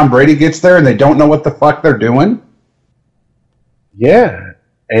before Tom Brady gets there and they don't know what the fuck they're doing? Yeah.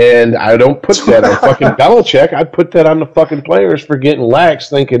 And I don't put that on fucking Belichick. I'd put that on the fucking players for getting lax,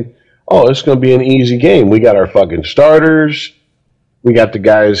 thinking, oh, it's going to be an easy game. We got our fucking starters. We got the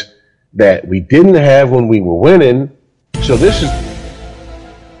guys that we didn't have when we were winning. So this is...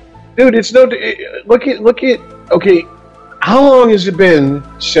 Dude, it's no... Look at... Okay, how long has it been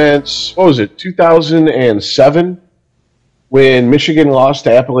since, 2007, when Michigan lost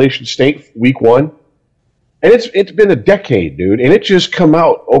to Appalachian State week 1? And it's been a decade, dude, and it just come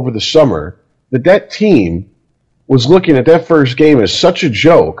out over the summer that team was looking at that first game as such a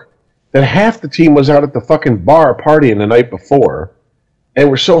joke that half the team was out at the fucking bar partying the night before and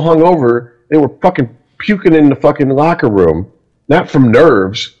were so hungover they were fucking puking in the fucking locker room, not from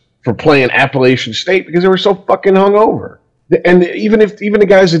nerves, for playing Appalachian State because they were so fucking hungover. And even the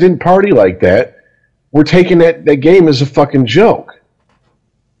guys that didn't party like that were taking that game as a fucking joke.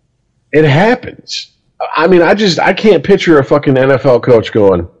 It happens. I mean, I can't picture a fucking NFL coach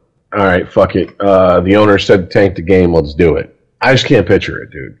going, all right, fuck it. The owner said tank the game, let's do it. I just can't picture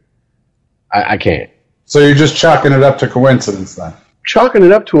it, dude. I can't. So you're just chalking it up to coincidence then? Chalking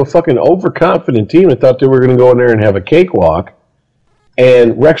it up to a fucking overconfident team that thought they were going to go in there and have a cakewalk.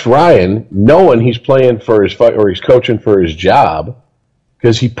 And Rex Ryan, knowing he's playing for his or he's coaching for his job,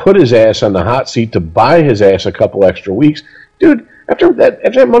 because he put his ass on the hot seat to buy his ass a couple extra weeks. Dude, after that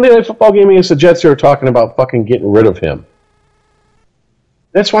Monday Night Football game against the Jets, they were talking about fucking getting rid of him.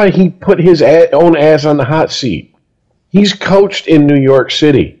 That's why he put his own ass on the hot seat. He's coached in New York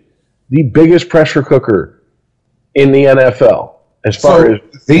City, the biggest pressure cooker in the NFL. As far as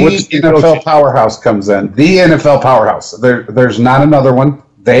the NFL powerhouse comes in, the NFL powerhouse. There's not another one.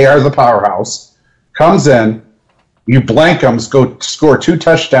 They are the powerhouse. Comes in, you blank them, go score 2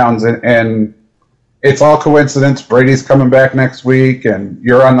 touchdowns, and it's all coincidence. Brady's coming back next week, and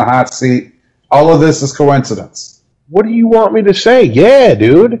you're on the hot seat. All of this is coincidence. What do you want me to say? Yeah,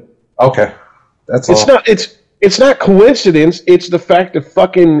 dude. Okay, that's all. It's not coincidence. It's the fact that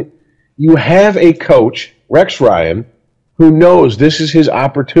fucking you have a coach, Rex Ryan, who knows this is his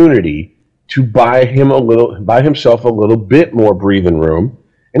opportunity to buy himself a little bit more breathing room,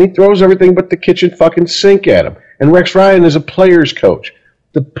 and he throws everything but the kitchen fucking sink at him. And Rex Ryan is a player's coach.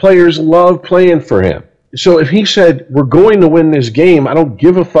 The players love playing for him. So if he said, we're going to win this game, I don't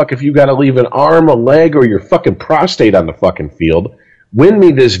give a fuck if you got to leave an arm, a leg, or your fucking prostate on the fucking field. Win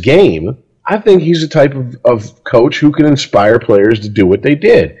me this game. I think he's the type of coach who can inspire players to do what they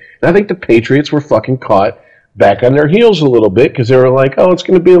did. And I think the Patriots were fucking caught back on their heels a little bit because they were like, oh, it's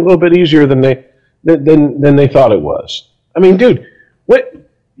going to be a little bit easier than they thought it was. I mean, dude, what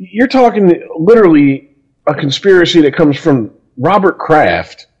you're talking literally a conspiracy that comes from Robert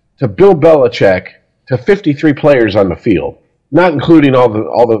Kraft to Bill Belichick to 53 players on the field, not including all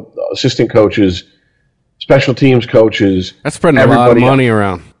the assistant coaches, special teams coaches. That's spreading a lot of money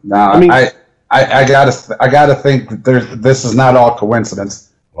around. No, I mean, I gotta think that this is not all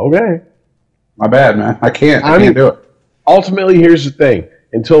coincidence. Okay. My bad, man. I can't do it. Ultimately, here's the thing.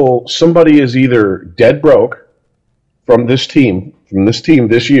 Until somebody is either dead broke from this team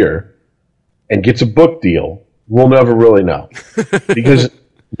this year and gets a book deal, we'll never really know. Because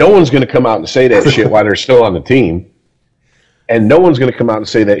no one's going to come out and say that shit while they're still on the team. And no one's going to come out and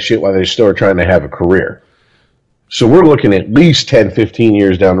say that shit while they're still trying to have a career. So we're looking at least 10, 15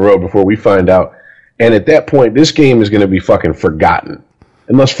 years down the road before we find out. And at that point, this game is going to be fucking forgotten.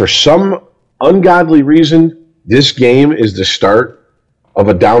 Unless for some ungodly reason, this game is the start of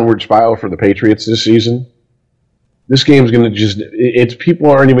a downward spiral for the Patriots this season. This game's going to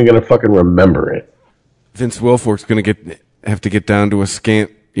people aren't even going to fucking remember it. Vince Wilfork's going to have to get down to a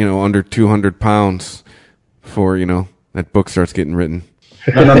scant, under 200 pounds before, that book starts getting written.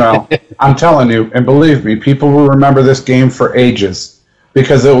 No. I'm telling you, and believe me, people will remember this game for ages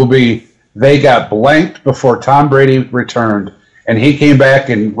because it will be, they got blanked before Tom Brady returned, and he came back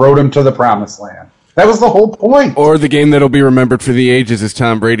and rode him to the promised land. That was the whole point. Or the game that'll be remembered for the ages is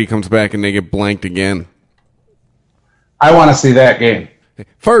Tom Brady comes back and they get blanked again. I want to see that game.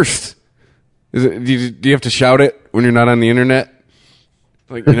 First, do you have to shout it when you're not on the internet?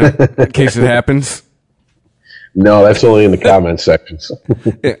 Like, in case it happens? No, that's only in the comment sections.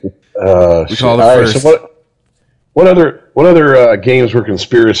 Yeah. We call it first. So what other games were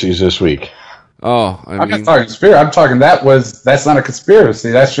conspiracies this week? Oh, I'm not talking conspiracy. I'm talking that's not a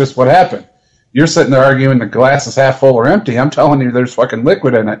conspiracy. That's just what happened. You're sitting there arguing the glass is half full or empty. I'm telling you there's fucking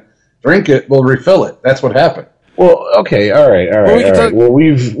liquid in it. Drink it, we'll refill it. That's what happened. Well, okay, all right. Well,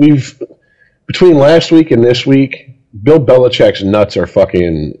 we've between last week and this week, Bill Belichick's nuts are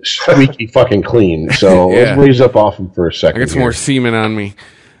fucking squeaky fucking clean. So let's raise up off him for a second. I got some more semen on me.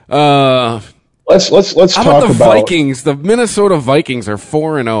 Let's how talk about the about Vikings. The Minnesota Vikings are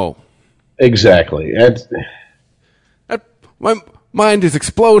 4-0. Exactly. My mind is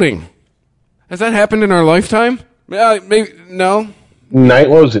exploding. Has that happened in our lifetime? Maybe no. What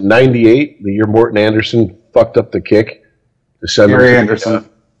was it? 98, the year Morton Anderson fucked up the kick. Gary Anderson.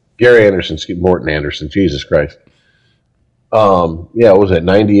 Gary Anderson. Morton Anderson. Jesus Christ. What was that?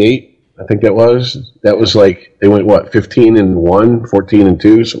 98. I think that was. That was like they went 15-1,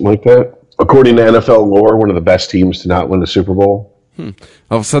 14-2, something like that. According to NFL lore, one of the best teams to not win the Super Bowl. All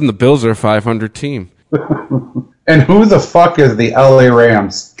of a sudden, the Bills are a 500 team. And who the fuck is the LA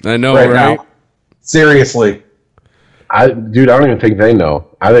Rams? I know, right? Now? Seriously. I don't even think they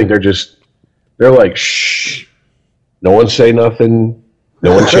know. I think they're like, shh. No one say nothing.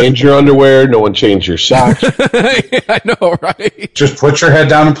 No one change your underwear. No one change your socks. I know, right? Just put your head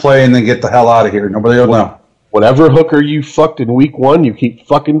down and play and then get the hell out of here. Nobody will know. Whatever hooker you fucked in week 1, you keep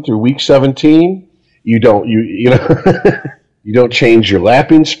fucking through week 17. You don't you don't change your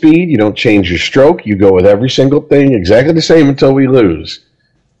lapping speed. You don't change your stroke. You go with every single thing exactly the same until we lose.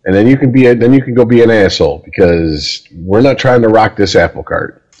 And then you can go be an asshole because we're not trying to rock this apple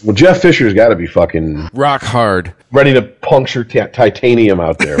cart. Well, Jeff Fisher's got to be fucking rock hard, ready to puncture titanium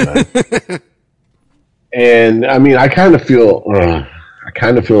out there, man. And I mean, I kind of feel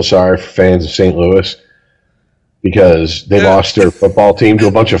sorry for fans of St. Louis because they lost their football team to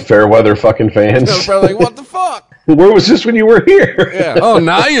a bunch of fair weather fucking fans. They're probably like, what the fuck? Where was this when you were here? Yeah. Oh,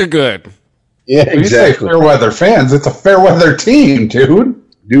 now you're good. Yeah, when exactly. You say fair weather fans, it's a fair weather team, dude.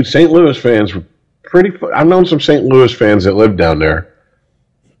 Dude, St. Louis fans were I've known some St. Louis fans that live down there.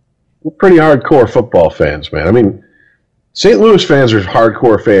 We're pretty hardcore football fans, man. I mean, St. Louis fans are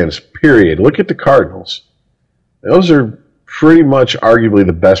hardcore fans, period. Look at the Cardinals. Those are pretty much arguably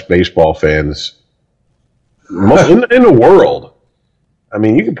the best baseball fans in the world. I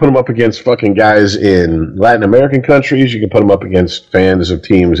mean, you can put them up against fucking guys in Latin American countries. You can put them up against fans of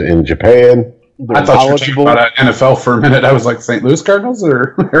teams in Japan. I thought you were talking about NFL for a minute. I was like, St. Louis Cardinals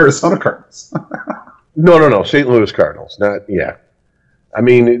or Arizona Cardinals? No. St. Louis Cardinals. I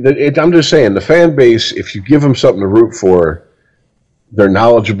mean, I'm just saying, the fan base, if you give them something to root for, they're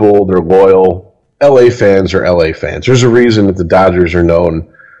knowledgeable, they're loyal. LA fans are LA fans. There's a reason that the Dodgers are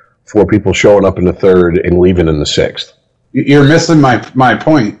known for people showing up in the 3rd and leaving in the 6th. You're missing my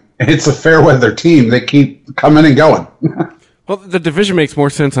point. It's a fair weather team. They keep coming and going. Well, the division makes more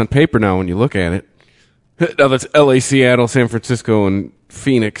sense on paper now when you look at it. Now that's LA, Seattle, San Francisco, and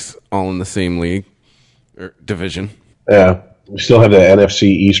Phoenix all in the same league or division. Yeah. We still have the NFC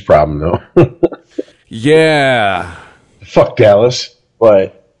East problem, though. Yeah. Fuck Dallas.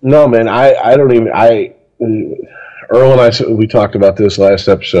 But, no, man, Earl and I, we talked about this last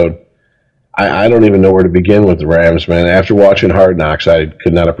episode. I don't even know where to begin with the Rams, man. After watching Hard Knocks, I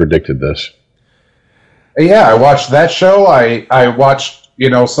could not have predicted this. Yeah, I watched that show. I watched,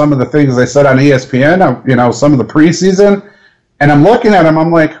 some of the things they said on ESPN, some of the preseason, and I'm looking at them,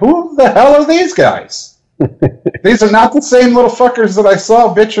 I'm like, who the hell are these guys? These are not the same little fuckers that I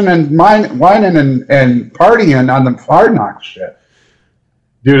saw bitching and whining and partying on the Hard Knocks shit.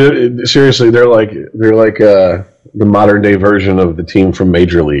 Dude, seriously, they're like the modern day version of the team from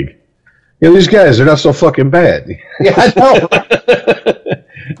Major League. These guys, they're not so fucking bad. Yeah, I know.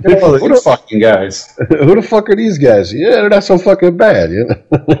 Who are these fucking guys? Who the fuck are these guys? Yeah, they're not so fucking bad.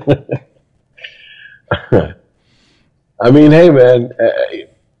 I mean, hey, man,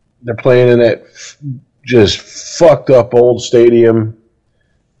 they're playing in that just fucked up old stadium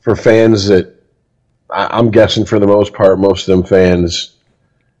for fans that I'm guessing for the most part, most of them fans,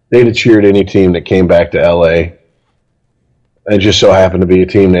 they'd have cheered any team that came back to LA. It just so happened to be a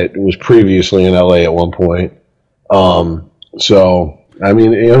team that was previously in LA at one point. So, I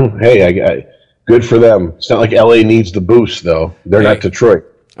mean, hey, good for them. It's not like LA needs the boost, though. They're not Detroit.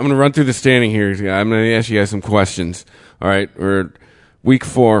 I'm going to run through the standing here. I'm going to ask you guys some questions. All right, we're week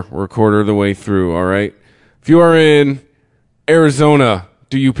 4. We're a quarter of the way through. All right. If you are in Arizona,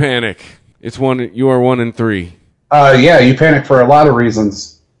 do you panic? You are 1-3. Yeah, you panic for a lot of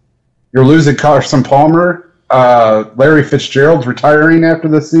reasons. You're losing Carson Palmer. Larry Fitzgerald's retiring after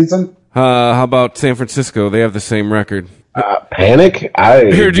this season. How about San Francisco? They have the same record. Panic?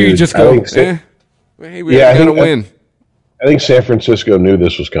 Here, do you just go, hey, we got to win. I think San Francisco knew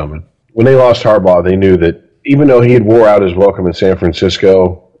this was coming. When they lost Harbaugh, they knew that even though he had wore out his welcome in San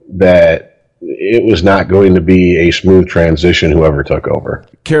Francisco, that it was not going to be a smooth transition whoever took over.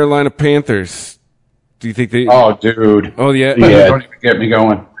 Carolina Panthers, Do you think they? Oh, dude. Oh yeah. Don't even get me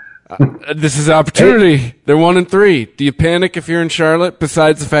going. This is opportunity. They're 1-3. Do you panic if you're in Charlotte?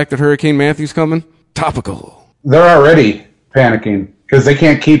 Besides the fact that Hurricane Matthew's coming, topical. They're already panicking because they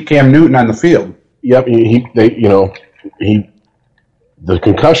can't keep Cam Newton on the field. Yep, the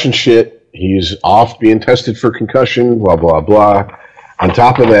concussion shit. He's off being tested for concussion. Blah blah blah. On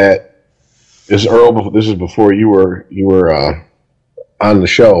top of that, this is Earl. This is before you were on the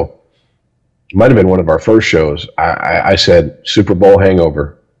show. It might have been one of our first shows. I said Super Bowl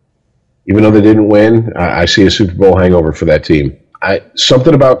hangover. Even though they didn't win, I see a Super Bowl hangover for that team.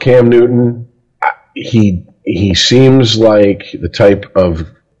 Something about Cam Newton. He seems like the type of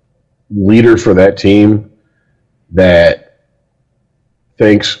leader for that team that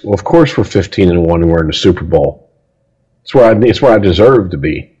thinks, well, of course we're 15-1 and we're in the Super Bowl. It's where I deserve to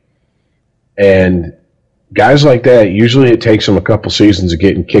be. And guys like that, usually it takes them a couple seasons of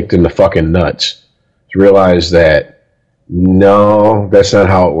getting kicked in the fucking nuts to realize that, no, that's not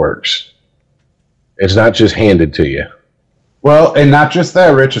how it works. It's not just handed to you. Well, and not just that,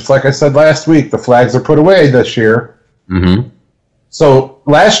 Rich. It's like I said last week, the flags are put away this year. Mm-hmm. So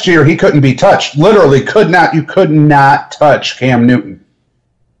last year he couldn't be touched. Literally you could not touch Cam Newton.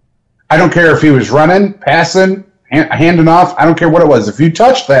 I don't care if he was running, passing, handing off. I don't care what it was. If you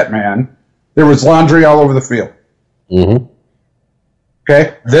touched that man, there was laundry all over the field. Mm-hmm.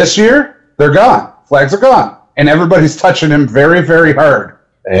 Okay? This year, they're gone. Flags are gone. And everybody's touching him very, very hard.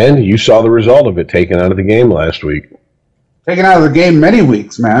 And you saw the result of it taken out of the game last week. Taken out of the game many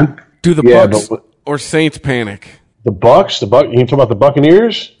weeks, man. Do the Bucks or Saints panic? The Bucks? You talking about the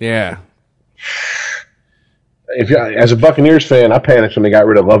Buccaneers? Yeah. As a Buccaneers fan, I panicked when they got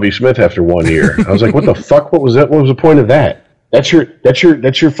rid of Lovie Smith after 1 year. I was like, what the fuck? What was that? What was the point of that? That's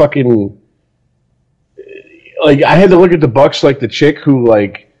your fucking... Like, I had to look at the Bucks like the chick who,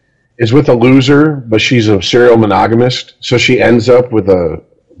 like, is with a loser, but she's a serial monogamist. So she ends up with a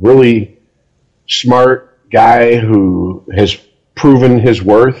really smart guy who has proven his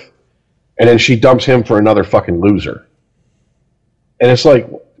worth, and then she dumps him for another fucking loser. And it's like,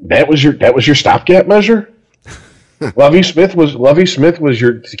 that was your stopgap measure? Lovie Smith was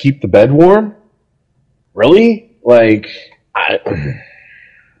your to keep the bed warm? Really? Like,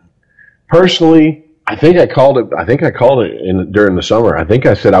 personally, I think I called it during the summer. I think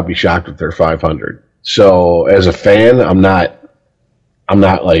I said I'll be shocked if they're 500. So as a fan, I'm not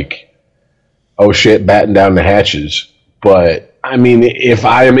like, oh shit, batten down the hatches. But I mean, if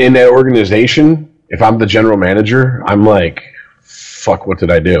I am in that organization, if I'm the general manager, I'm like, fuck, what did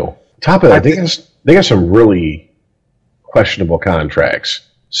I do? Top of that, they got some really questionable contracts.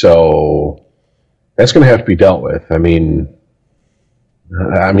 So that's going to have to be dealt with. I mean,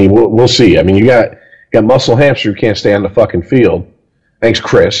 we'll see. I mean, you got muscle hamster who can't stay on the fucking field. Thanks,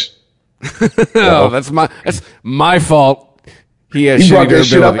 Chris. No, that's my fault. He brought that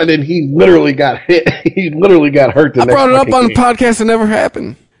shit up, and then he literally got hit. He literally got hurt. I brought it up on the podcast. It never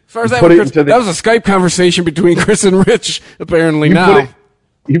happened. As far as that was, that was a Skype conversation between Chris and Rich. Apparently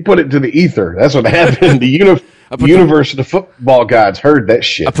you put it to the ether. That's what happened. The universe of the football gods heard that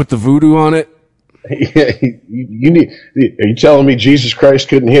shit. I put the voodoo on it. Yeah, are you telling me Jesus Christ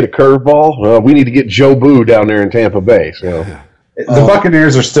couldn't hit a curveball? Well, we need to get Joe Boo down there in Tampa Bay. So. The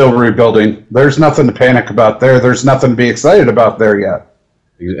Buccaneers are still rebuilding. There's nothing to panic about there. There's nothing to be excited about there yet.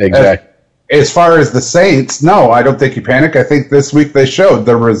 Exactly. As far as the Saints, no, I don't think you panic. I think this week they showed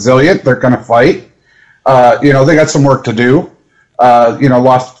they're resilient. They're going to fight. They got some work to do.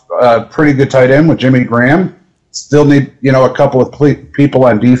 Lost a pretty good tight end with Jimmy Graham. Still need, a couple of people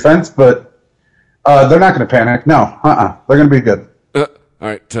on defense, but they're not going to panic. No, they're going to be good. All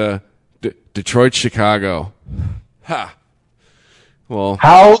right, Detroit, Chicago. Ha. Well,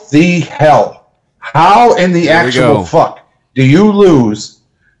 how the hell? How in the actual fuck do you lose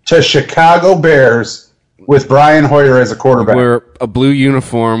to Chicago Bears with Brian Hoyer as a quarterback? Wear a blue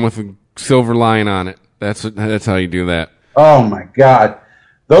uniform with a silver line on it. That's how you do that. Oh my God.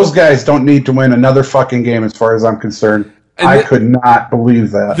 Those guys don't need to win another fucking game as far as I'm concerned. And I could not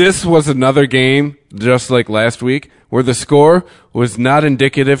believe that. This was another game, just like last week, where the score was not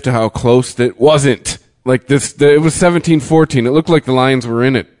indicative to how close it wasn't. Like this, it was 17-14. It looked like the Lions were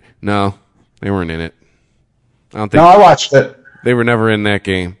in it. No, they weren't in it. I don't think. No, I watched it. They were never in that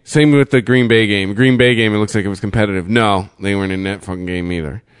game. Same with the Green Bay game. Green Bay game, it looks like it was competitive. No, they weren't in that fucking game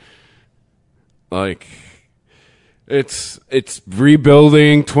either. Like, it's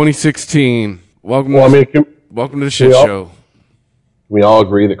rebuilding 2016. Welcome to the shit show. We all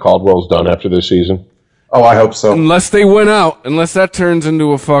agree that Caldwell's done after this season. Oh, I hope so. Unless they win out. Unless that turns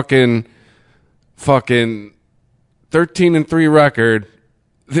into a fucking 13-3 record.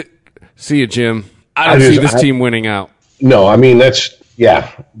 See you, Jim. I don't see this team winning out. No, I mean, that's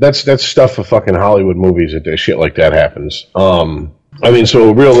stuff of fucking Hollywood movies that shit like that happens. I mean, so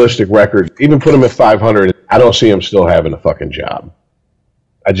a realistic record, even put them at 500, I don't see them still having a fucking job.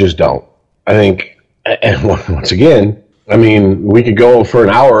 I just don't. I think, and once again, I mean, we could go for an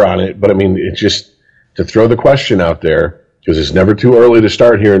hour on it, but I mean, it's just to throw the question out there, because it's never too early to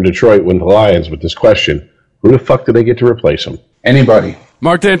start here in Detroit with the Lions with this question. Who the fuck do they get to replace him? Anybody.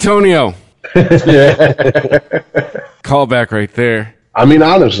 Mark D'Antonio. Call back right there. I mean,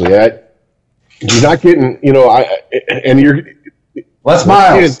 honestly, you're not getting, Les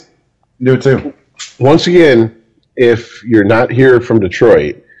Miles. Do it too. Once again, if you're not here from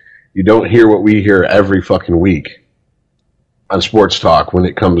Detroit, you don't hear what we hear every fucking week on Sports Talk when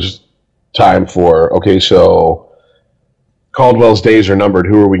it comes time for, okay, so Caldwell's days are numbered.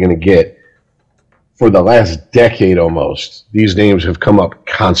 Who are we going to get? For the last decade almost, these names have come up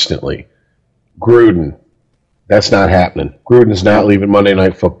constantly. Gruden, that's not happening. Gruden's not leaving Monday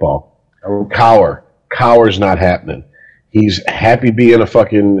Night Football. Cowher's not happening. He's happy being a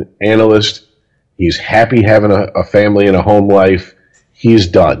fucking analyst. He's happy having a family and a home life. He's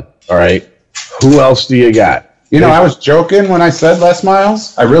done. All right. Who else do you got? I was joking when I said Les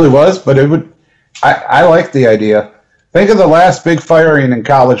Miles. I really was, but I like the idea. Think of the last big firing in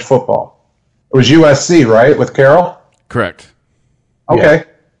college football. It was USC, right, with Carroll? Correct. Okay. Yeah.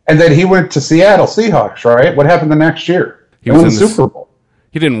 And then he went to Seattle Seahawks, right? What happened the next year? He won the Super Bowl.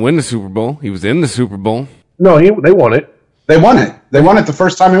 He didn't win the Super Bowl. He was in the Super Bowl. No, they won it. They won it. They won it the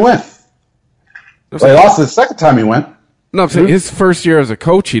first time he went. They lost it the second time he went. No, I'm saying his first year as a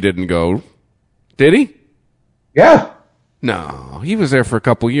coach, he didn't go. Did he? Yeah. No, he was there for a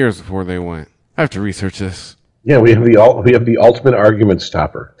couple years before they went. I have to research this. Yeah, we have the ultimate argument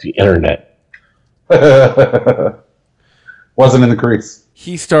stopper, the internet. Wasn't in the crease.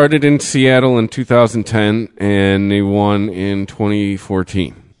 He started in Seattle in 2010, and they won in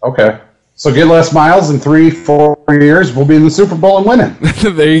 2014. Okay. So get Les Miles in 3-4 years, we'll be in the Super Bowl and winning.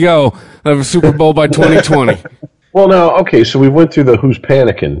 There you go. Have a Super Bowl by 2020. Well, now, okay, so we went through the who's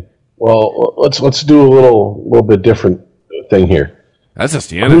panicking. Well, let's do a little bit different thing here. That's just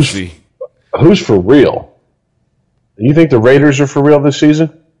the NFC. Who's for real? You think the Raiders are for real this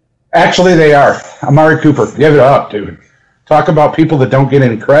season? Actually, they are. Amari Cooper, give it up, dude. Talk about people that don't get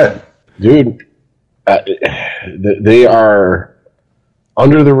any cred. Dude, they are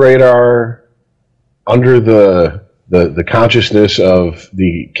under the radar, under the consciousness of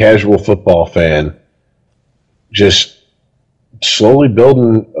the casual football fan, just slowly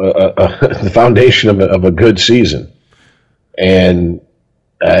building the foundation of a good season. And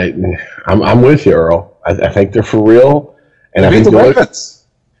I'm with you, Earl. I think they're for real. And I think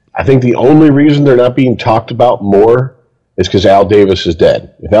the only reason they're not being talked about more is because Al Davis is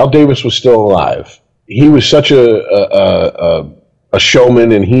dead. If Al Davis was still alive, he was such a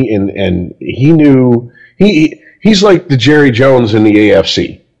showman, and he knew he's like the Jerry Jones in the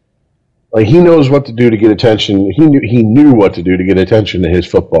AFC. Like, he knows what to do to get attention. He knew what to do to get attention to his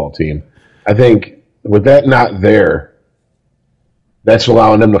football team. I think with that not there, that's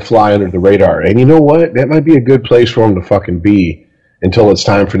allowing them to fly under the radar. And you know what? That might be a good place for them to fucking be until it's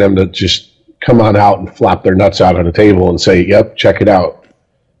time for them to just come on out and flop their nuts out on the table and say, yep, check it out.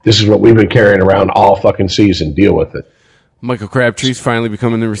 This is what we've been carrying around all fucking season. Deal with it. Michael Crabtree's finally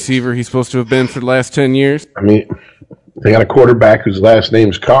becoming the receiver he's supposed to have been for the last 10 years. I mean, they got a quarterback whose last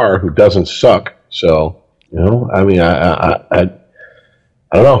name's Carr who doesn't suck. So, I mean, I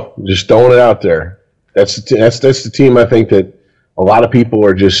don't know. Just throwing it out there. That's the team I think that a lot of people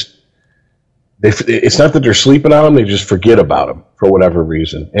are just, it's not that they're sleeping on them, they just forget about them for whatever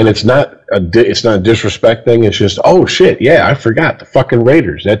reason. And it's not a disrespect thing, it's just, oh shit, yeah, I forgot, the fucking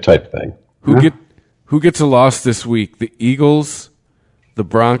Raiders, that type of thing. Who gets a loss this week? The Eagles, the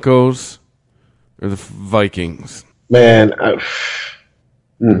Broncos, or the Vikings? Man,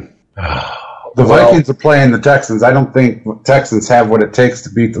 the Vikings are playing the Texans. I don't think Texans have what it takes to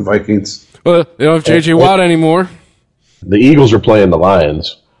beat the Vikings. Well, they don't have J.J. Watt anymore. The Eagles are playing the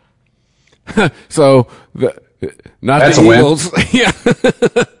Lions. So, that's the Eagles. Yeah.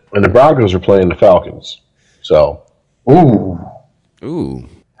 And the Broncos are playing the Falcons. So. Ooh.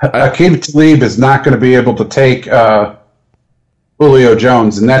 Akeem Talib is not going to be able to take Julio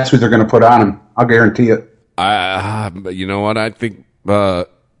Jones, and that's who they're going to put on him. I'll guarantee it. You know what? I think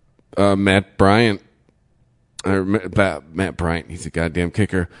Matt Bryant, he's a goddamn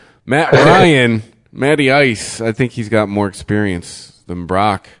kicker. Matt Ryan, Matty Ice, I think he's got more experience than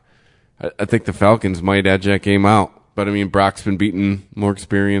Brock. I think the Falcons might edge that game out. But, I mean, Brock's been beating more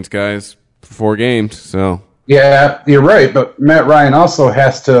experienced guys for 4 games, so. Yeah, you're right, but Matt Ryan also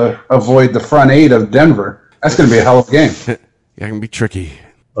has to avoid the front eight of Denver. That's going to be a hell of a game. Yeah, it can be tricky.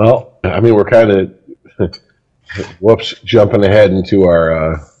 Well, I mean, we're kind of jumping ahead into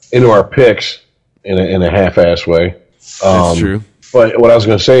our picks in a half-ass way. That's true. But what I was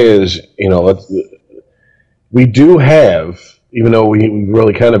going to say is, we do have, even though we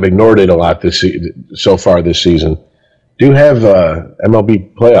really kind of ignored it a lot so far this season, do have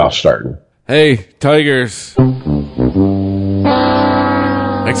MLB playoffs starting. Hey, Tigers.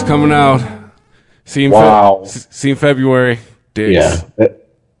 Next coming out. See in February. Diggs. Yeah,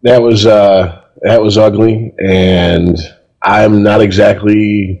 that was ugly, and I'm not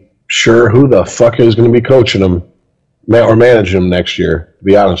exactly sure who the fuck is going to be coaching them or managing them next year, to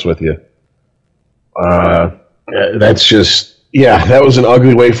be honest with you. That's just, that was an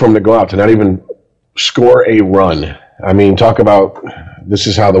ugly way for them to go out, to not even score a run. I mean, talk about this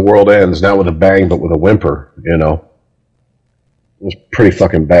is how the world ends, not with a bang, but with a whimper, It was pretty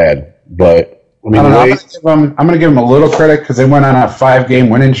fucking bad. But, I mean, I don't know. I'm going to give them a little credit because they went on a 5-game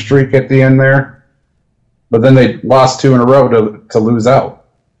winning streak at the end there. But then they lost 2 in a row to lose out.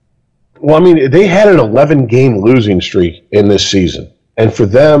 Well, I mean, they had an 11-game losing streak in this season. And for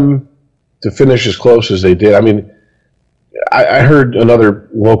them to finish as close as they did, I mean, I heard another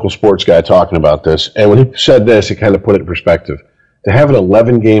local sports guy talking about this, and when he said this, it kind of put it in perspective. To have an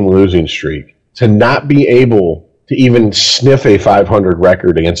 11-game losing streak, to not be able to even sniff a 500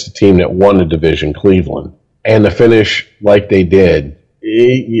 record against a team that won the division, Cleveland, and to finish like they did,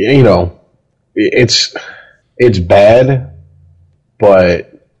 it's bad,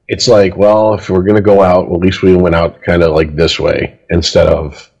 but it's like, well, if we're going to go out, well, at least we went out kind of like this way instead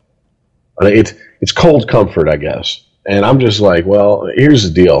of it's cold comfort, I guess. And I'm just like, well, here's the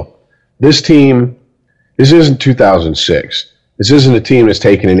deal. This team, this isn't 2006. This isn't a team that's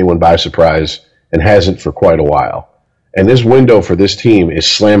taken anyone by surprise and hasn't for quite a while. And this window for this team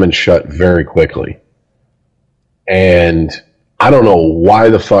is slamming shut very quickly. And I don't know why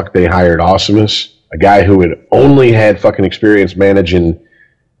the fuck they hired Awesomeness, a guy who had only had fucking experience managing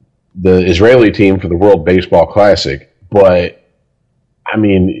the Israeli team for the World Baseball Classic. But, I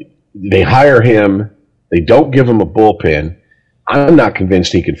mean, they hire him. They don't give him a bullpen. I'm not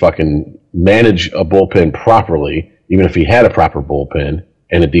convinced he could fucking manage a bullpen properly, even if he had a proper bullpen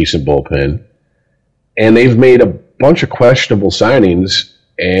and a decent bullpen. And they've made a bunch of questionable signings,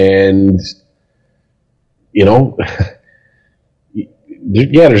 and,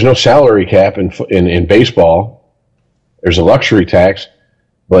 there's no salary cap in baseball. There's a luxury tax,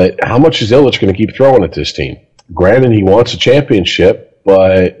 but how much is Illich going to keep throwing at this team? Granted, he wants a championship,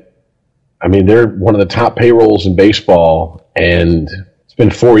 but I mean, they're one of the top payrolls in baseball, and it's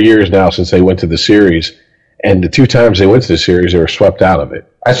been 4 years now since they went to the series, and the 2 times they went to the series, they were swept out of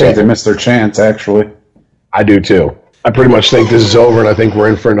it. I think they missed their chance, actually. I do, too. I pretty much think this is over, and I think we're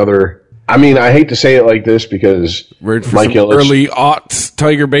in for another... I mean, I hate to say it like this because we're in for Mike Ilitch... early aughts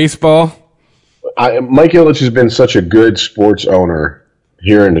Tiger baseball. Mike Ilitch has been such a good sports owner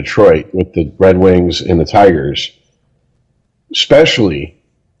here in Detroit with the Red Wings and the Tigers, especially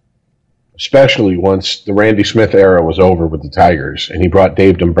once the Randy Smith era was over with the Tigers, and he brought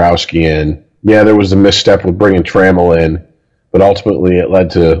Dave Dombrowski in. Yeah, there was a misstep with bringing Trammell in, but ultimately it led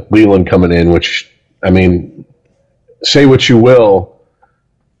to Leland coming in, which, I mean, say what you will,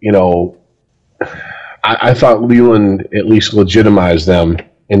 I thought Leland at least legitimized them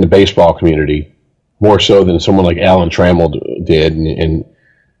in the baseball community more so than someone like Alan Trammell did, and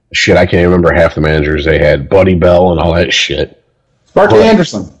shit, I can't remember half the managers they had, Buddy Bell and all that shit. Sparky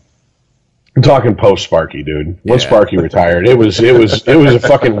Anderson. I'm talking post Sparky, dude. Once Sparky retired, it was a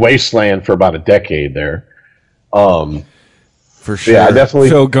fucking wasteland for about a decade there. For sure. Yeah, I definitely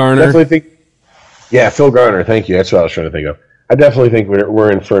Phil Garner. Definitely think. Yeah, Phil Garner. Thank you. That's what I was trying to think of. I definitely think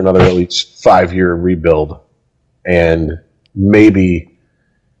we're in for another at least 5-year rebuild, and maybe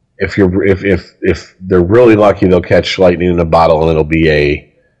if they're really lucky, they'll catch lightning in a bottle, and it'll be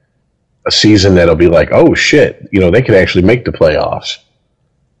a season that'll be like, oh shit, they could actually make the playoffs.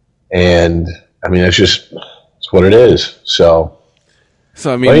 And I mean, it's what it is. So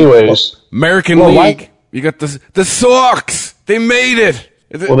I mean, anyways, American League, you got the Sox. They made it.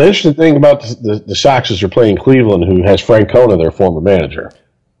 Well, the interesting thing about the Sox is they're playing Cleveland, who has Frank Kona, their former manager.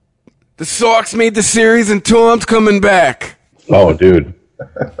 The Sox made the series, and Tom's coming back. Oh, dude,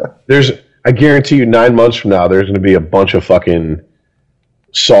 I guarantee you, 9 months from now, there's going to be a bunch of fucking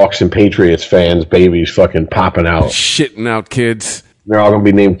Sox and Patriots fans, babies, fucking popping out, shitting out kids. They're all going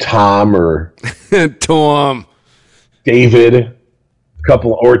to be named Tom or Tom, David, a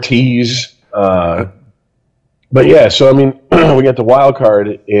couple of Ortiz. But yeah, so I mean, we got the wild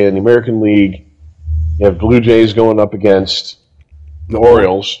card in the American League. You have Blue Jays going up against the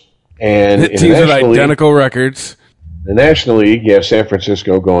Orioles. And in teams with identical records. The National League, you have San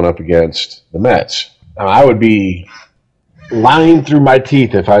Francisco going up against the Mets. Now, I would be lying through my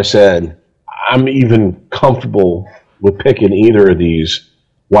teeth if I said I'm even comfortable with picking either of these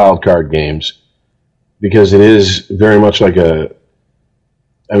wild card games, because it is very much like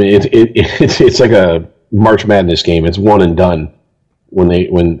it's like a March Madness game. It's one and done when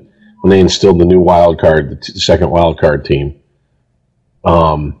they instilled the new wild card, the second wild card team.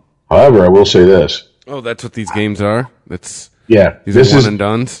 However, I will say this. Oh, that's what these games are? These this are one and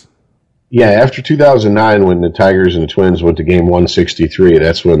dones? Yeah, after 2009, when the Tigers and the Twins went to game 163,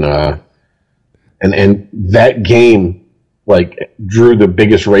 that's when and that game drew the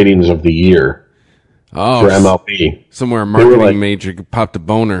biggest ratings of the year for MLB. Somewhere a marketing major popped a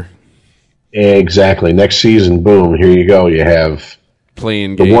boner. Exactly. Next season, boom, here you go. You have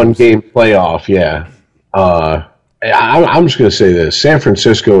playing the games. one-game playoff, yeah. I'm just going to say this. San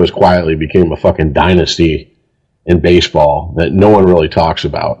Francisco has quietly became a fucking dynasty in baseball that no one really talks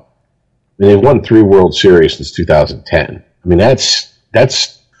about. I mean, they've won 3 World Series since 2010. I mean, that's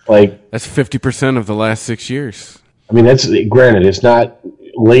 50% of the last 6 years. I mean, that's granted, it's not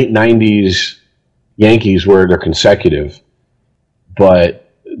late 90s Yankees where they're consecutive,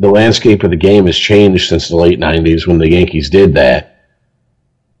 but the landscape of the game has changed since the late 90s when the Yankees did that.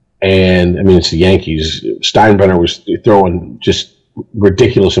 And, I mean, it's the Yankees. Steinbrenner was throwing just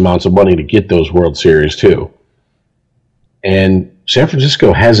ridiculous amounts of money to get those World Series, too. And San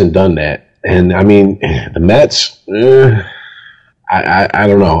Francisco hasn't done that. And, I mean, the Mets, I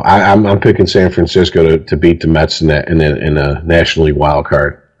don't know. I'm picking San Francisco to beat the Mets in a National League wild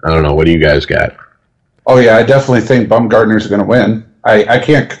card. I don't know. What do you guys got? Oh, yeah, I definitely think Bumgarner's going to win. I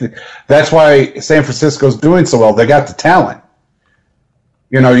can't. That's why San Francisco's doing so well. They got the talent.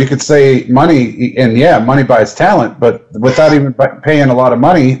 You know, you could say money, and yeah, money buys talent, but without even paying a lot of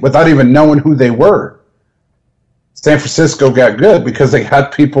money, without even knowing who they were, San Francisco got good because they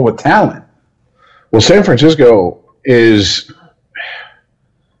had people with talent. Well, San Francisco is,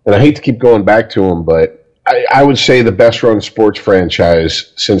 and I hate to keep going back to them, but I would say the best-run sports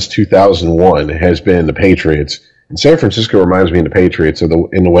franchise since 2001 has been the Patriots. And San Francisco reminds me of the Patriots in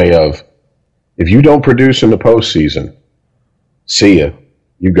the way of, if you don't produce in the postseason, see ya.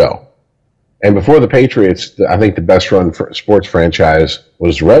 You go. And before the Patriots, I think the best-run sports franchise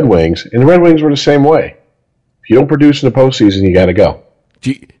was the Red Wings, and the Red Wings were the same way. If you don't produce in the postseason, you got to go.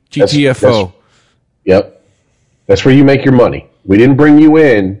 GTFO. Yep. That's where you make your money. We didn't bring you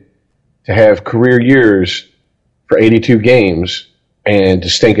in to have career years for 82 games and to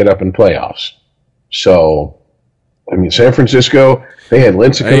stink it up in playoffs. So, I mean, San Francisco, they had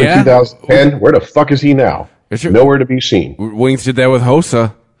Lincecum in 2010. Where the fuck is he now? Nowhere to be seen. Wings did that with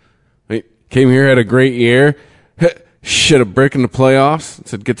Hossa. He came here, had a great year, shit a brick in the playoffs, and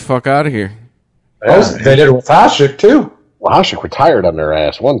said, get the fuck out of here. They did it with Hasek, too. Well, Hasek retired on their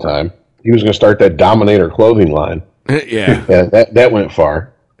ass one time. He was going to start that Dominator clothing line. Yeah. That went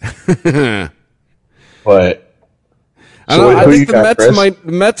far. But I don't know. I think the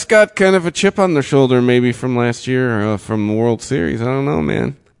Mets got kind of a chip on their shoulder maybe from last year from the World Series. I don't know,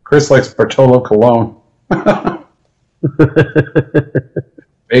 man. Chris likes Bartolo Colon.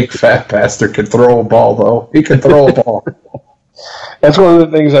 Big fat bastard could throw a ball, though. He could throw a ball. That's one of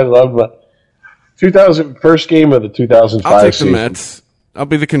the things I love about first game of the 2005 I'll take season. the Mets. I'll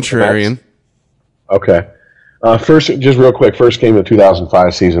be the contrarian. Okay. Just real quick, first game of the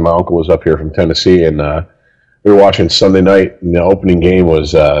 2005 season, my uncle was up here from Tennessee, and we were watching Sunday night, and the opening game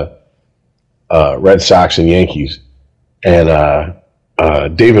was Red Sox and Yankees. And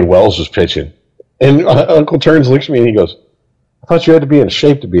David Wells was pitching. And Uncle turns, looks at me, and he goes, I thought you had to be in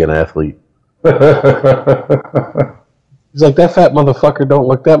shape to be an athlete. He's like, that fat motherfucker don't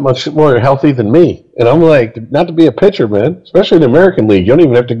look that much more healthy than me. And I'm like, not to be a pitcher, man, especially in the American League. You don't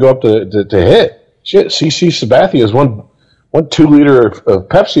even have to go up to hit. Shit, CC Sabathia is one 2-liter of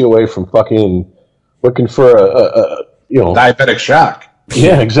Pepsi away from fucking looking for a diabetic shock.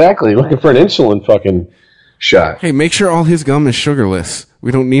 Yeah, exactly. Looking for an insulin fucking shot. Hey, make sure all his gum is sugarless.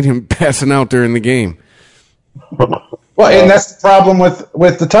 We don't need him passing out during the game. Well, and that's the problem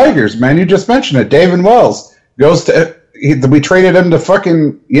with the Tigers, man. You just mentioned it. David Wells goes to we traded him to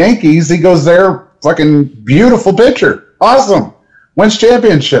fucking Yankees. He goes there, fucking beautiful pitcher, awesome, wins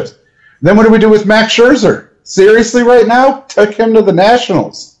championships. Then what do we do with Max Scherzer? Seriously, right now, took him to the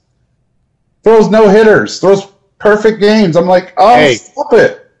Nationals. Throws no hitters, throws perfect games. I'm like, stop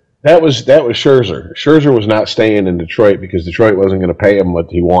it. That was Scherzer. Scherzer was not staying in Detroit because Detroit wasn't going to pay him what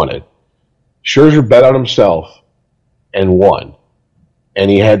he wanted. Scherzer bet on himself and won. and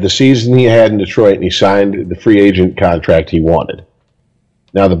he had the season he had in Detroit, and he signed the free agent contract he wanted.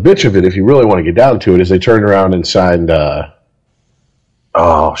 Now, the bitch of it, if you really want to get down to it, is they turned around and signed,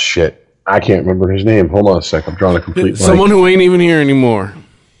 oh, shit. I can't remember his name. Hold on a sec. I'm drawing a complete blank. Someone who ain't even here anymore.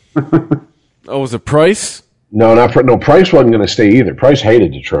 Oh, was it Price? No, Price wasn't going to stay either. Price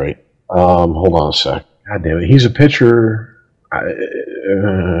hated Detroit. Hold on a sec. God damn it. He's a pitcher.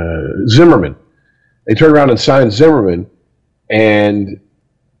 Zimmerman. They turned around and signed Zimmerman, and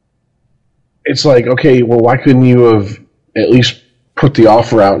it's like, okay, well, why couldn't you have at least put the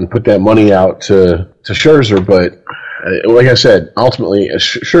offer out and put that money out to Scherzer? But like I said, ultimately,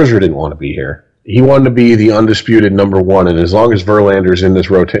 Scherzer didn't want to be here. He wanted to be the undisputed number one, and as long as Verlander's in this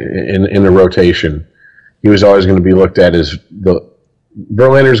in the rotation, he was always going to be looked at as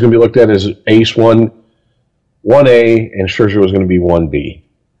Verlander's going to be looked at as ace 1A, and Scherzer was going to be 1B.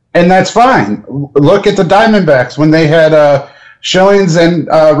 And that's fine. Look at the Diamondbacks when they had Schillings and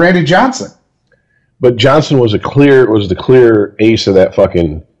Randy Johnson. But Johnson was the clear ace of that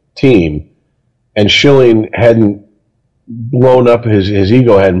fucking team, and Schilling hadn't blown up, his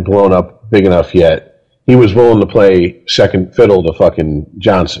ego hadn't blown up big enough yet. He was willing to play second fiddle to fucking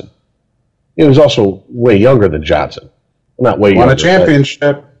Johnson. He was also way younger than Johnson. Not way younger. Won a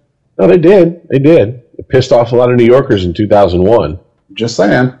championship. No, they did. It pissed off a lot of New Yorkers in 2001. Just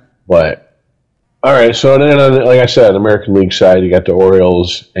saying. But, all right, so then, like I said, American League side, you got the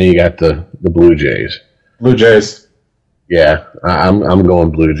Orioles and you got the Blue Jays. Blue Jays. Yeah, I'm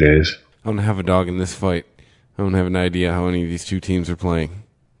going Blue Jays. I don't have a dog in this fight. I don't have an idea how any of these two teams are playing.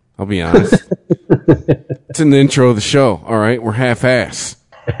 I'll be honest. It's in the intro of the show, all right? We're half-ass.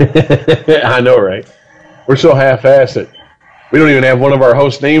 I know, right? We're so half-assed that we don't even have one of our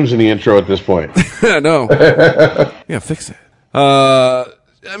host names in the intro at this point. No. Yeah, fix that.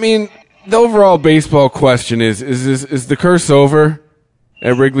 I mean, the overall baseball question is the curse over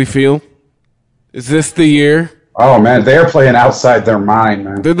at Wrigley Field? Is this the year? Oh, man, they're playing outside their mind,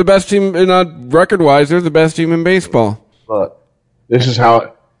 man. They're the best team, record-wise, they're the best team in baseball. Look, this is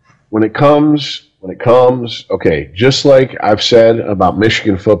how, when it comes, okay, just like I've said about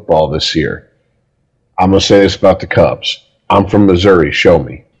Michigan football this year, I'm going to say this about the Cubs. I'm from Missouri, show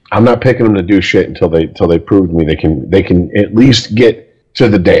me. I'm not picking them to do shit until they prove to me they can at least get to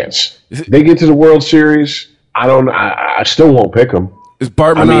the dance. If they get to the World Series, I still won't pick them. Is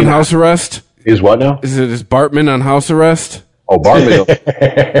Bartman on house arrest? Is what now? Is Bartman on house arrest? Oh,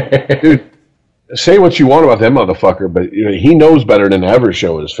 Bartman. Dude, say what you want about that motherfucker, but he knows better than to ever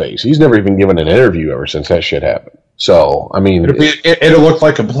show his face. He's never even given an interview ever since that shit happened. So, I mean... It'll look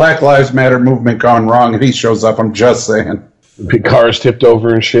like a Black Lives Matter movement gone wrong if he shows up, I'm just saying. Cars tipped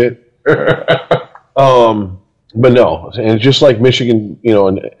over and shit. But no, and just like Michigan,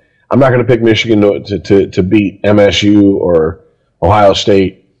 and I'm not going to pick Michigan to beat MSU or Ohio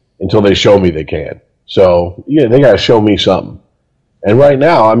State until they show me they can. So yeah, they got to show me something. And right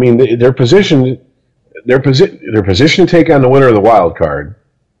now, I mean, they're positioned to take on the winner of the wild card,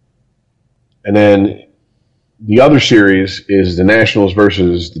 and then the other series is the Nationals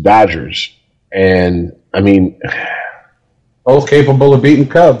versus the Dodgers, and I mean. Both capable of beating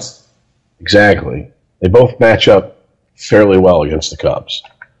Cubs. Exactly. They both match up fairly well against the Cubs.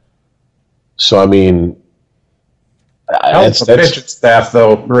 So, I mean... Hell of a pitching staff,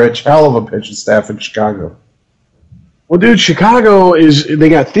 though, Rich. Hell of a pitching staff in Chicago. Well, dude, Chicago they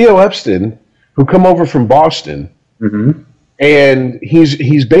got Theo Epstein, who come over from Boston, and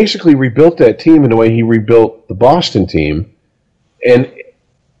he's basically rebuilt that team in the way he rebuilt the Boston team, and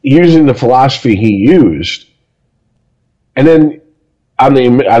using the philosophy he used. And then on the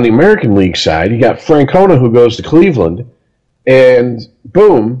American League side, you got Francona, who goes to Cleveland, and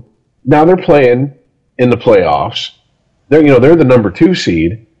boom, now they're playing in the playoffs. They're the number 2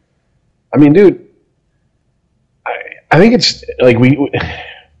 seed. I mean, dude, I think it's like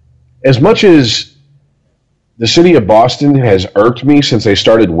as much as the city of Boston has irked me since they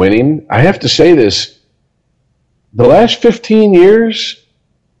started winning, I have to say this: the last 15 years,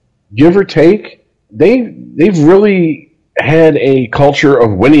 give or take, they've really had a culture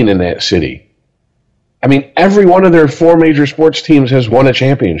of winning in that city. I mean, every one of their 4 major sports teams has won a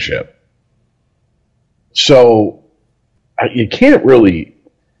championship. So you can't really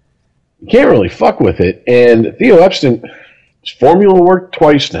fuck with it. And Theo Epstein, his formula worked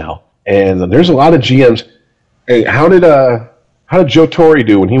twice now, and there's a lot of GMs. Hey, how did Joe Torre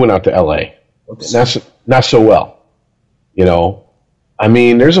do when he went out to LA? Not so well. I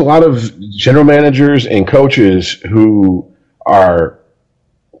mean, there's a lot of general managers and coaches who are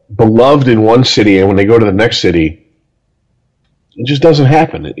beloved in one city, and when they go to the next city, it just doesn't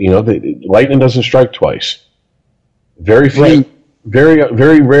happen. Lightning doesn't strike twice. Very few. Right. very,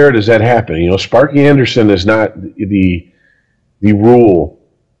 very rare does that happen. You know, Sparky Anderson is not the rule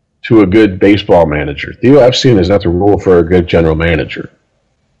to a good baseball manager. Theo Epstein is not the rule for a good general manager.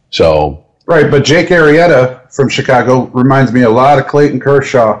 So right, but Jake Arrieta from Chicago reminds me a lot of Clayton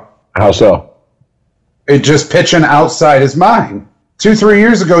Kershaw. How so? It just pitching outside his mind. 2-3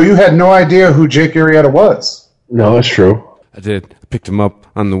 years ago, you had no idea who Jake Arrieta was. No, that's true. I did. I picked him up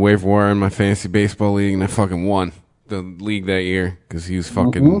on the waiver wire in my fantasy baseball league, and I fucking won the league that year because he was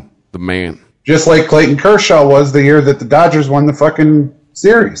fucking the man. Just like Clayton Kershaw was the year that the Dodgers won the fucking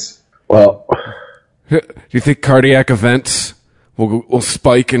series. Well, do you think cardiac events will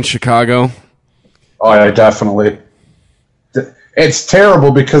spike in Chicago? Oh, yeah, definitely. It's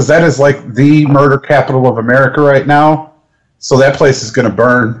terrible because that is like the murder capital of America right now. So that place is going to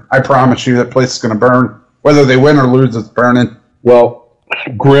burn. I promise you that place is going to burn. Whether they win or lose, it's burning. Well,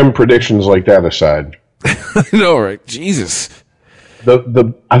 grim predictions like that aside. I know, right? Jesus.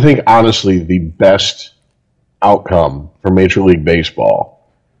 I think, honestly, the best outcome for Major League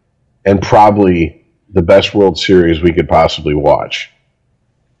Baseball and probably the best World Series we could possibly watch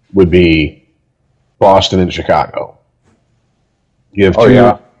would be Boston and Chicago. You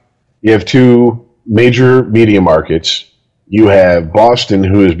have two major media markets. You have Boston,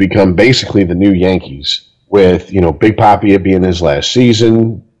 who has become basically the new Yankees, with, you know, Big Papi it being his last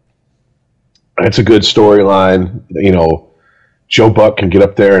season. That's a good storyline. You know, Joe Buck can get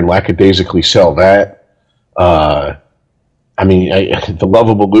up there and lackadaisically sell that. I mean, the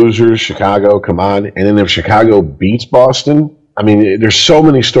lovable losers, Chicago, come on. And then if Chicago beats Boston, I mean, there's so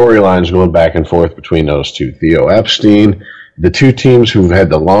many storylines going back and forth between those two. Theo Epstein, the two teams who've had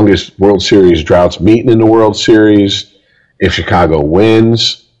the longest World Series droughts meeting in the World Series. If Chicago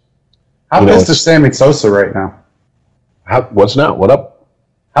wins. How pissed is Sammy Sosa right now? What's now? What up?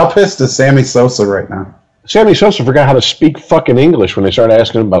 How pissed is Sammy Sosa right now? Sammy Sosa forgot how to speak fucking English when they started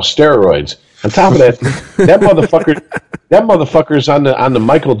asking him about steroids. On top of that, that motherfucker's on the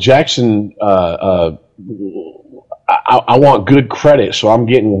Michael Jackson. I want good credit, so I'm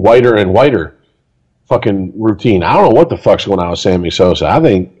getting whiter and whiter. Fucking routine. I don't know what the fuck's going on with Sammy Sosa.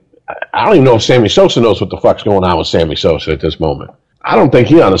 I don't even know if Sammy Sosa knows what the fuck's going on with Sammy Sosa at this moment. I don't think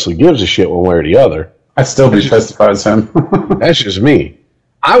he honestly gives a shit one way or the other. I'd still be pissed if I was him. That's just me.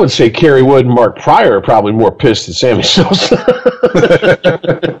 I would say Kerry Wood and Mark Pryor are probably more pissed than Sammy Sosa.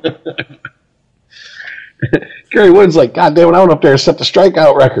 Kerry Wood's like, God damn it, I went up there and set the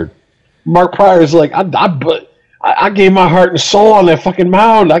strikeout record. Mark Pryor's like, I gave my heart and soul on that fucking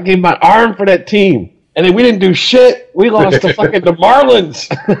mound. I gave my arm for that team. And then we didn't do shit. We lost to fucking the Marlins.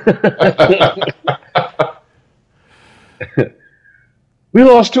 We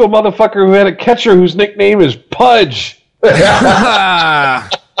lost to a motherfucker who had a catcher whose nickname is Pudge. And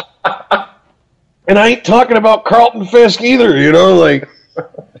I ain't talking about Carlton Fisk either, you know, like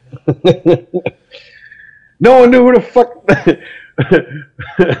no one knew who the fuck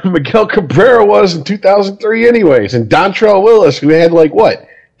Miguel Cabrera was in 2003 anyways. And Dontrell Willis, who had like what?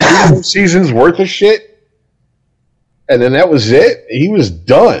 2 seasons worth of shit, and then that was it. He was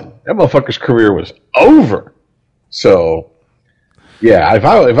done. That motherfucker's career was over. So, yeah, if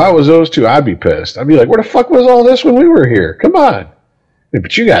I was those two, I'd be pissed. I'd be like, where the fuck was all this when we were here? Come on.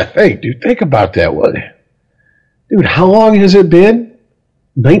 But you gotta think, dude. Think about that one. Dude, how long has it been?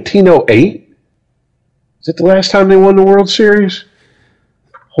 1908? Is it the last time they won the World Series?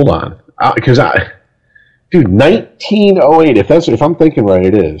 Hold on. Dude, 1908. If I'm thinking right,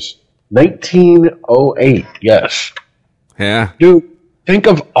 it is 1908. Yes. Yeah. Dude, think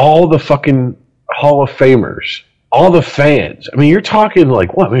of all the fucking Hall of Famers, all the fans. I mean, you're talking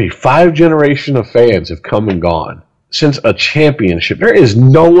like what? Maybe 5 generations of fans have come and gone since a championship. There is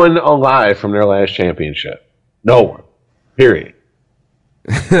no one alive from their last championship. No one. Period.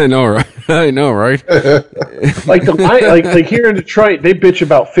 I know, right? like here in Detroit, they bitch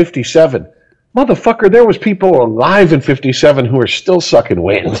about 57. Motherfucker, there was people alive in 57 who are still sucking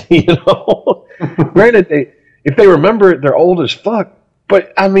wind, you know? Granted, if they remember it, they're old as fuck.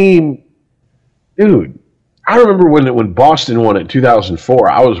 But, I mean, dude, I remember when Boston won it in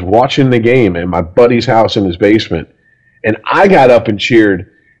 2004, I was watching the game at my buddy's house in his basement, and I got up and cheered,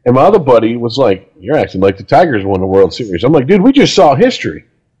 and my other buddy was like, you're acting like the Tigers won the World Series. I'm like, dude, we just saw history.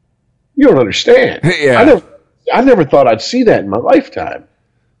 You don't understand. Yeah. I never thought I'd see that in my lifetime.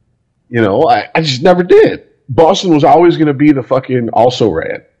 You know, I just never did. Boston was always going to be the fucking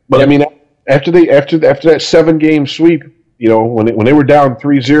also-ran. But, I mean, after that 7-game sweep, you know, when they were down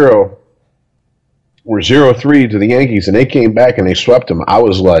 3-0, or 0-3 to the Yankees, and they came back and they swept them, I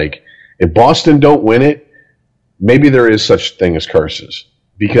was like, if Boston don't win it, maybe there is such a thing as curses.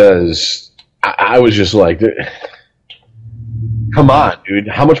 Because I was just like, Come on, dude.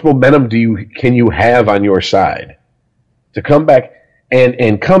 How much momentum can you have on your side to come back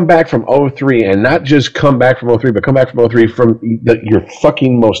and come back from 0-3, and not just come back from 0-3, but come back from 0-3 from your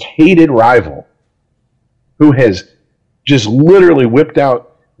fucking most hated rival, who has just literally whipped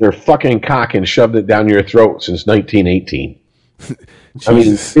out their fucking cock and shoved it down your throat since 1918. I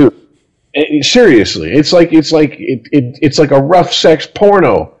mean, dude, seriously, it's like a rough sex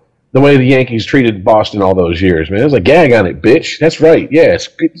porno. The way the Yankees treated Boston all those years, man. It was like, gag on it, bitch. That's right. Yeah,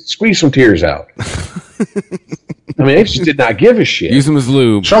 squeeze some tears out. I mean, they just did not give a shit. Use them as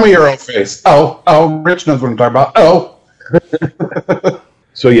lube. Show me your own face. Oh, Rich knows what I'm talking about. Oh.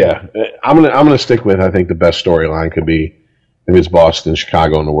 So yeah, I'm gonna stick with, I think the best storyline could be if it's Boston,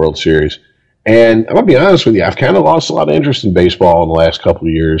 Chicago in the World Series. And I'm gonna be honest with you, I've kind of lost a lot of interest in baseball in the last couple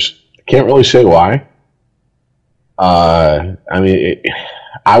of years. I can't really say why.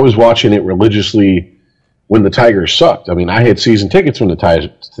 I was watching it religiously when the Tigers sucked. I mean, I had season tickets to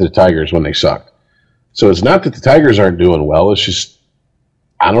the Tigers when they sucked. So it's not that the Tigers aren't doing well. It's just,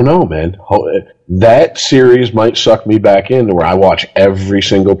 I don't know, man. That series might suck me back into where I watch every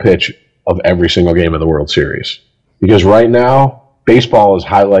single pitch of every single game of the World Series. Because right now, baseball is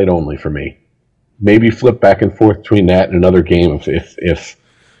highlight only for me. Maybe flip back and forth between that and another game if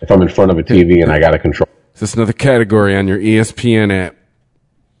I'm in front of a TV and I got to control. Is this another category on your ESPN app?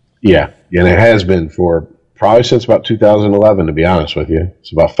 Yeah, and it has been for probably since about 2011, to be honest with you.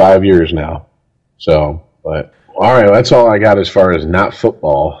 It's about 5 years now. So, but, all right, that's all I got as far as not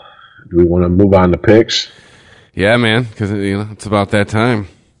football. Do we want to move on to picks? Yeah, man, because it's about that time.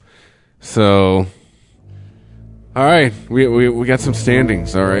 So, all right, we got some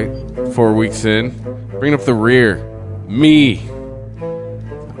standings, all right, 4 weeks in. Bringing up the rear. Me.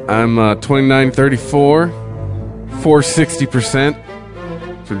 I'm 29-34, 460%.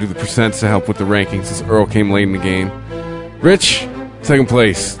 So do the percents to help with the rankings since Earl came late in the game. Rich, second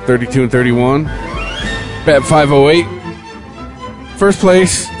place, 32-31. Bat 508. First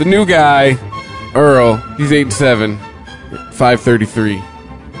place, the new guy, Earl. He's 8-7, 533.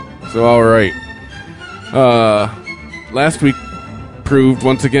 So all right. Last week proved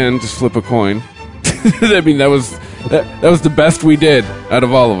once again, just flip a coin. I mean, that was the best we did out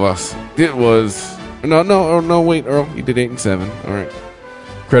of all of us. It was no. Wait, Earl, you did 8-7. All right.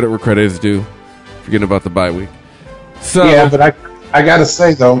 Credit where credit is due. Forgetting about the bye week. So yeah, but I gotta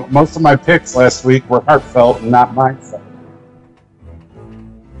say though, most of my picks last week were heartfelt and not mindful.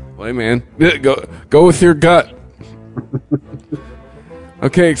 Well, hey man, go with your gut.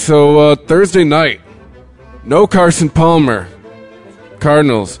 Okay, so Thursday night, no Carson Palmer.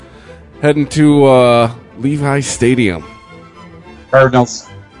 Cardinals heading to Levi Stadium. Cardinals.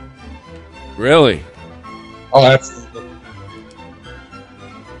 Really? Oh, absolutely.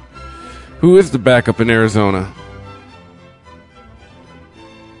 Who is the backup in Arizona?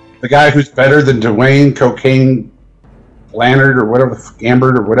 The guy who's better than Dwayne Cocaine Lannard or whatever,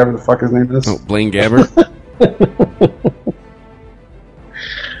 Gambert or whatever the fuck his name is. Oh, Blaine Gabbert.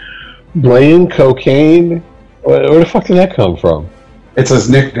 Blaine Cocaine? Where the fuck did that come from? It's his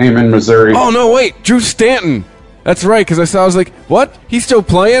nickname in Missouri. Oh, no, wait. Drew Stanton. That's right, because I was like, what? He's still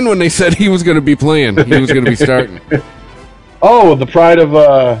playing when they said he was going to be playing. He was going to be starting. Oh, the pride of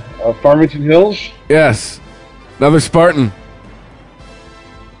Farmington Hills? Yes. Another Spartan.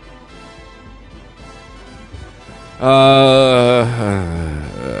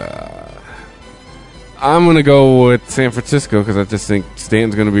 I'm going to go with San Francisco because I just think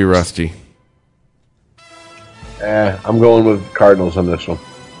Stanton's going to be rusty. I'm going with Cardinals on this one.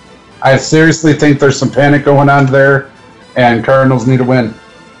 I seriously think there's some panic going on there, and Cardinals need a win.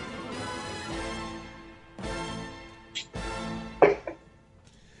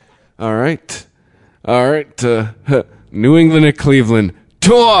 All right. New England at Cleveland.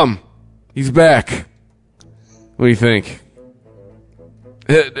 Tom! He's back. What do you think?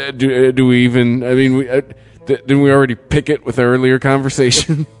 Do we even... I mean, didn't we already pick it with our earlier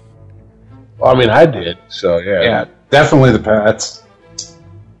conversation? Well, I mean, I did, so yeah. Yeah, definitely the Pats.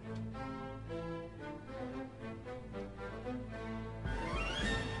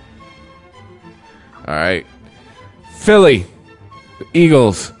 All right. Philly. The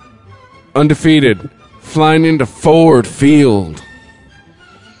Eagles. Undefeated. Flying into Ford Field.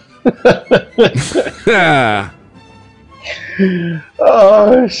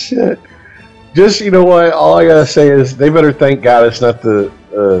 Oh, shit. Just, you know what? All I gotta say is they better thank God it's not the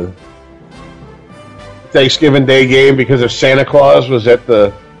Thanksgiving Day game, because if Santa Claus was at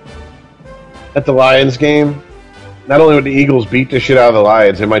the Lions game, not only would the Eagles beat the shit out of the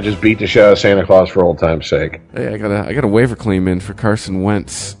Lions, they might just beat the shit out of Santa Claus for old time's sake. Hey, I got a waiver claim in for Carson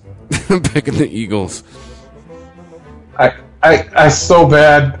Wentz. Picking the Eagles. I so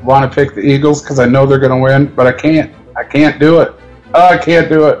bad want to pick the Eagles because I know they're going to win, but I can't. I can't do it. I can't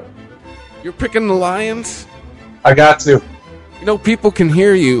do it. You're picking the Lions? I got to. You know, people can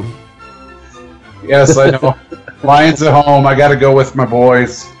hear you. Yes, I know. Lions at home. I got to go with my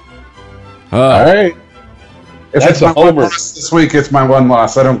boys. All right. If That's it's my a one homer. loss this week, it's my one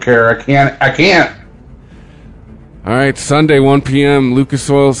loss. I don't care. I can't. All right, Sunday, 1 p.m., Lucas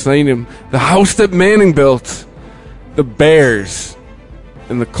Oil Stadium. The house that Manning built. The Bears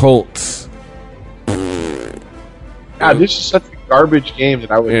and the Colts. God, this is such a garbage game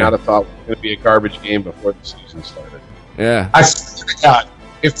that I would not have thought was going to be a garbage game before the season started. Yeah. I swear to God,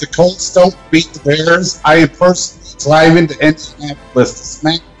 if the Colts don't beat the Bears, I am personally driving to Indianapolis to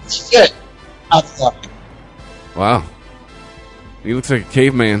smack the shit out of them. Wow. He looks like a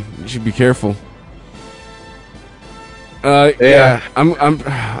caveman. You should be careful. Yeah.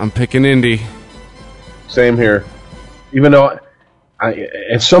 I'm picking Indy. Same here. Even though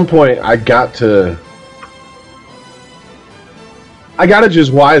at some point I got to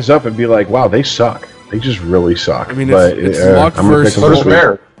just wise up and be like, wow, they suck. They just really suck. I mean, it's luck versus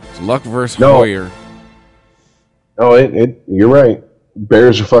Hoyer. No, you're right.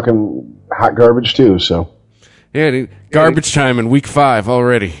 Bears are fucking hot garbage too. So yeah, dude, garbage time in week 5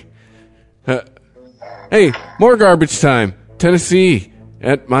 already. Hey, more garbage time. Tennessee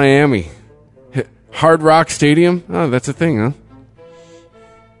at Miami. Hard Rock Stadium. Oh, that's a thing, huh?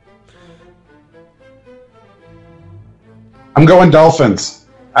 I'm going Dolphins.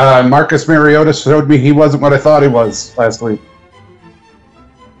 Marcus Mariota showed me he wasn't what I thought he was last week.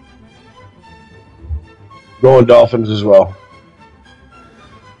 going Dolphins as well.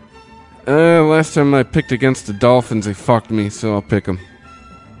 Last time I picked against the Dolphins, they fucked me, so I'll pick them.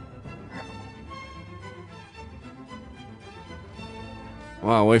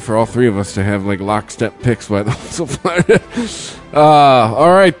 Wow, wait for all three of us to have like lockstep picks by the so far.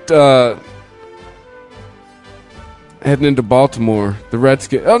 All right, heading into Baltimore, the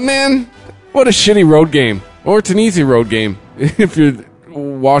Redskins. Oh man, what a shitty road game. Or it's an easy road game if you're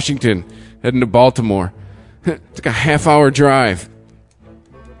Washington heading to Baltimore. It's like a half-hour drive.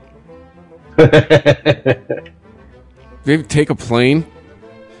 Maybe take a plane.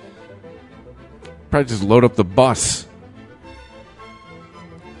 Probably just load up the bus.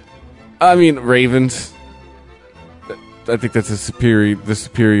 I mean, Ravens. I think that's the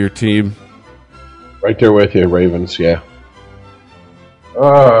superior team. Right there with you, Ravens, yeah.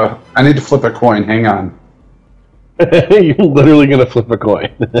 I need to flip a coin. Hang on. You're literally going to flip a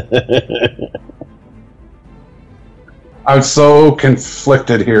coin. I'm so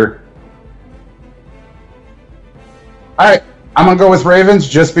conflicted here. All right, I'm going to go with Ravens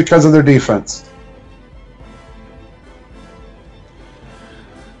just because of their defense.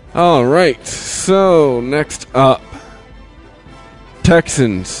 All right, so next up,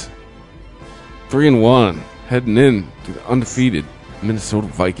 Texans, 3-1, heading in to the undefeated Minnesota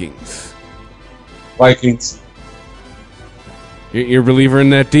Vikings. Vikings. You're a believer in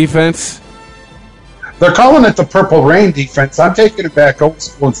that defense? They're calling it the Purple Rain defense. I'm taking it back old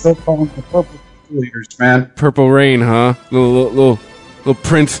school and still calling it the Purple Leaders, man. Purple Rain, huh? Little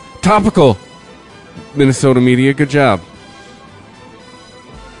Prince. Topical. Minnesota media, good job.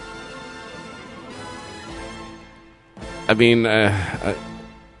 I mean, I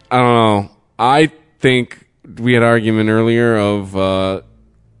don't know. I think we had an argument earlier of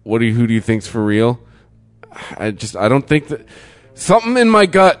who do you think's for real? I don't think that. Something in my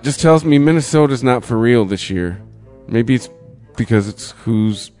gut just tells me Minnesota's not for real this year. Maybe it's because it's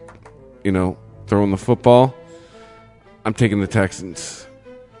who's, throwing the football. I'm taking the Texans.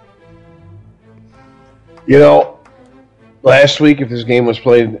 Last week, if this game was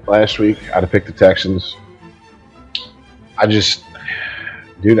played last week, I'd have picked the Texans. I gotta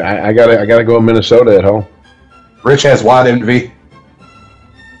go with Minnesota at home. Rich has Watt envy.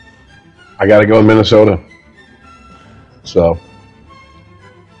 I gotta go with Minnesota. So,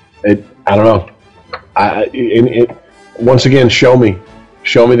 I don't know. Once again, show me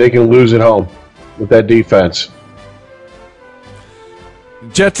they can lose at home with that defense.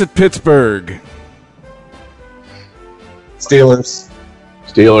 Jets at Pittsburgh. Steelers.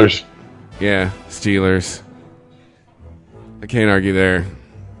 Yeah, Steelers. I can't argue there.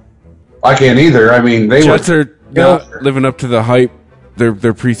 I can't either. I mean, Jets are not living up to the hype, their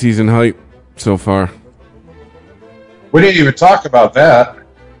preseason hype so far. We didn't even talk about that.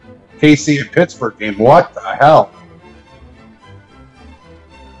 KC and Pittsburgh game. What the hell?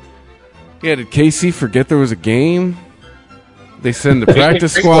 Yeah, did KC forget there was a game? They send the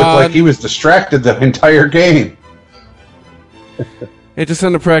practice It squad. looked like he was distracted the entire game. Hey, just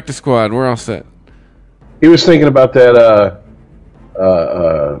send the practice squad. We're all set. He was thinking about that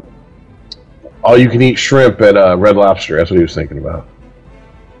all-you-can-eat shrimp at Red Lobster. That's what he was thinking about.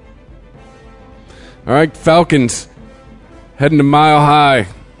 All right, Falcons heading to Mile High.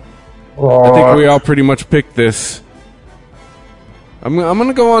 I think we all pretty much picked this. I'm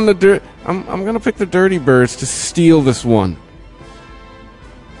gonna go on the I'm gonna pick the Dirty Birds to steal this one.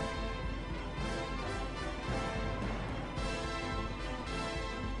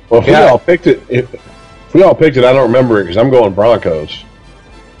 Well, if we all picked it, I don't remember it because I'm going Broncos.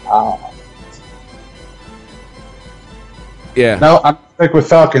 Yeah. No, I'm stick with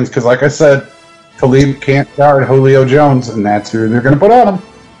Falcons because, like I said, Khalid can't guard Julio Jones, and that's who they're going to put on him.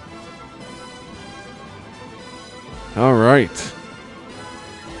 All right.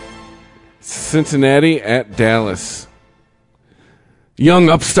 Cincinnati at Dallas. Young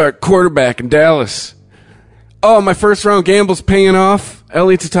upstart quarterback in Dallas. Oh, my first round gamble's paying off.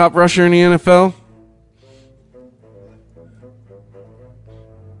 Elliott's a top rusher in the NFL.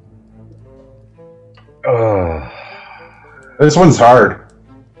 This one's hard.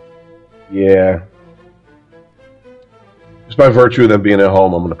 Yeah. Just by virtue of them being at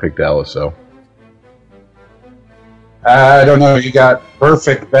home, I'm going to pick Dallas, though. I don't know. You got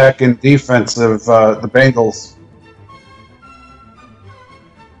perfect back in defense of the Bengals.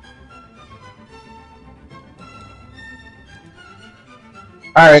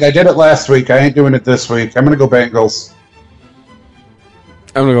 All right, I did it last week. I ain't doing it this week. I'm going to go Bengals.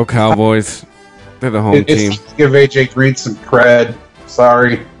 I'm going to go Cowboys. They're the home team. Give AJ Green some cred.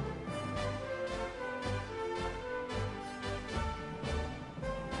 Sorry.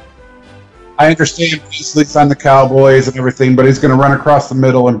 I understand Beasley's on the Cowboys and everything, but he's going to run across the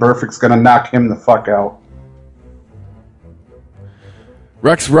middle and Burfict's going to knock him the fuck out.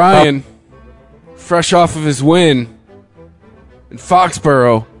 Rex Ryan, fresh off of his win in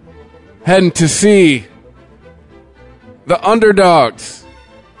Foxborough, heading to see the underdogs,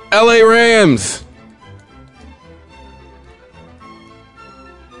 LA Rams.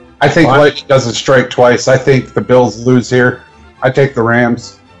 I think Blake doesn't strike twice. I think the Bills lose here. I take the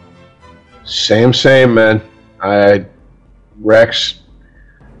Rams. Same, man. Rex,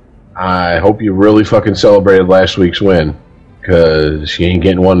 I hope you really fucking celebrated last week's win, because you ain't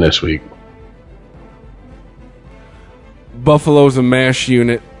getting one this week. Buffalo's a mash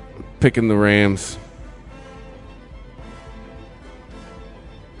unit, picking the Rams.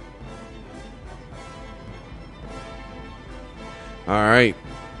 All right.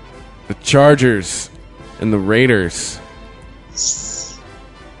 The Chargers and the Raiders.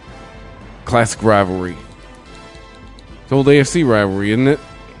 Classic rivalry. It's old AFC rivalry, isn't it?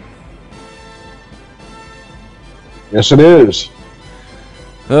 Yes, it is.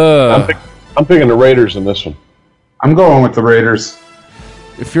 I'm picking the Raiders in this one. I'm going with the Raiders.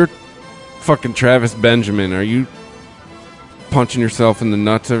 If you're fucking Travis Benjamin, are you punching yourself in the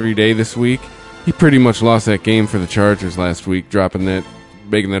nuts every day this week? He pretty much lost that game for the Chargers last week,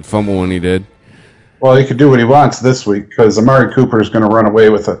 making that fumble when he did. Well, he could do what he wants this week because Amari Cooper is going to run away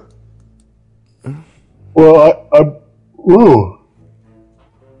with it. Well,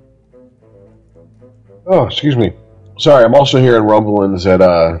 oh, excuse me. Sorry, I'm also hearing rumblings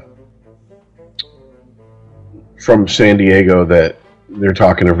that from San Diego that they're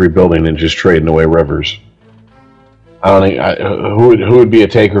talking of rebuilding and just trading away Rivers. I don't think who would be a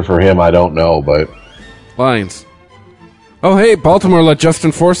taker for him. I don't know, but Lions. Oh, hey, Baltimore let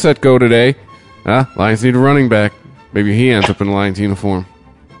Justin Forsett go today. Lions need a running back. Maybe he ends up in a Lions uniform.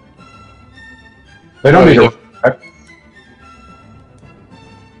 They don't need to.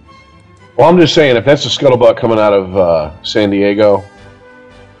 Well, I'm just saying, if that's the scuttlebutt coming out of San Diego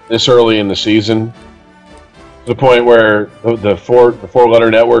this early in the season, to the point where the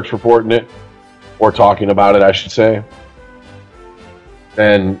four-letter network's reporting it, or talking about it, I should say,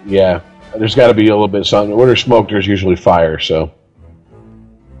 then, yeah, there's got to be a little bit of something. Where there's smoke, there's usually fire, so.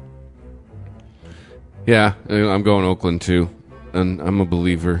 Yeah, I'm going Oakland, too, and I'm a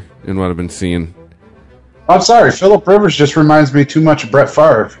believer in what I've been seeing. I'm sorry, Phillip Rivers just reminds me too much of Brett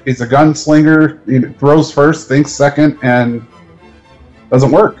Favre. He's a gunslinger, he throws first, thinks second, and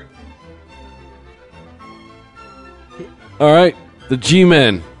doesn't work. All right, the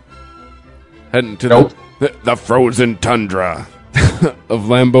G-Men heading to the frozen tundra of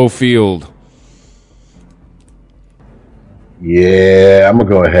Lambeau Field. Yeah, I'm going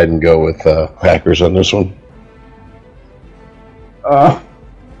to go ahead and go with Packers on this one. I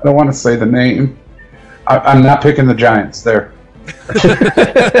don't want to say the name. I'm not picking the Giants there.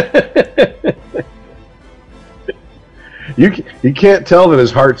 You can't tell that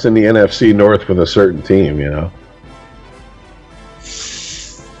his heart's in the NFC North with a certain team, you know.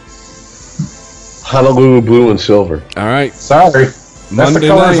 Honolulu blue and silver. All right. Sorry. That's the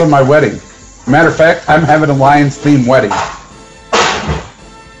colors of my wedding. Matter of fact, I'm having a Lions-themed wedding.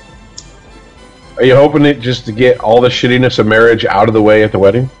 Are you hoping it just to get all the shittiness of marriage out of the way at the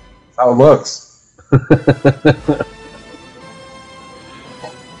wedding? That's how it looks.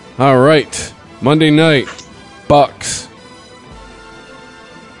 All right. Monday night, Bucks.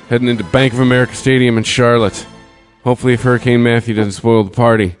 Heading into Bank of America Stadium in Charlotte. Hopefully if Hurricane Matthew doesn't spoil the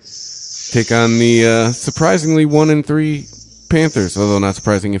party. Take on the surprisingly 1-3 Panthers, although not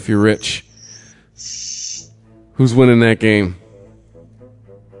surprising if you're rich. Who's winning that game?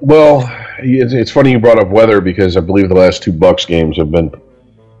 Well, it's funny you brought up weather because I believe the last 2 Bucks games have been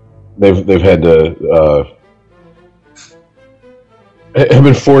they've had to have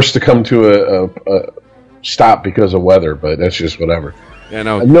been forced to come to a stop because of weather, but that's just whatever. Yeah,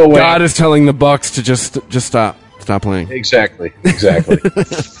 no. No way. God is telling the Bucks to just stop playing. Exactly.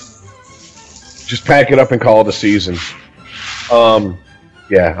 Just pack it up and call it a season.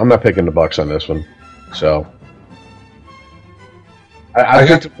 Yeah, I'm not picking the Bucks on this one. So I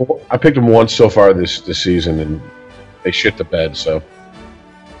picked them once so far this season, and they shit the bed. So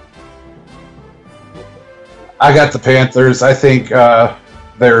I got the Panthers. I think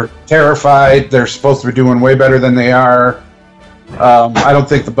they're terrified. They're supposed to be doing way better than they are. I don't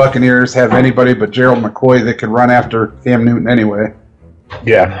think the Buccaneers have anybody but Gerald McCoy that can run after Cam Newton anyway.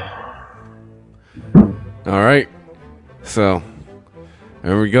 yeah. All right. So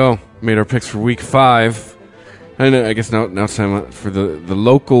there we go. Made our picks for Week 5. And I guess now it's time for the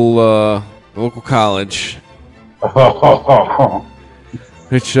local college.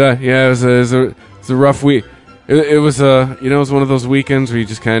 Which it was a rough week. It was it was one of those weekends where you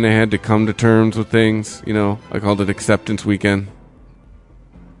just kind of had to come to terms with things. I called it acceptance weekend.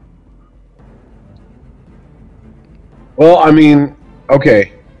 Well, I mean,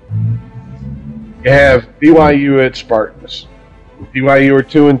 okay. You have BYU at Spartans. BYU are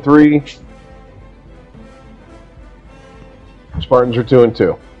 2-3. Spartans are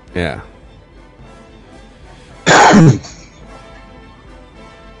 2-2. Yeah.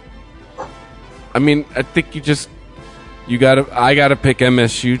 I mean, I think I gotta pick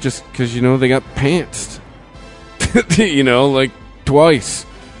MSU just because they got pantsed. Like twice.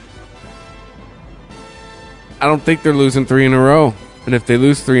 I don't think they're losing 3 in a row, and if they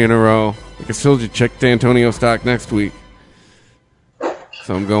lose 3 in a row, I can still just check D'Antonio stock next week.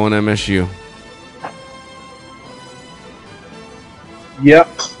 So I'm going MSU. Yep,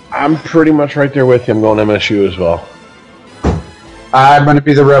 I'm pretty much right there with you. I'm going MSU as well. I'm going to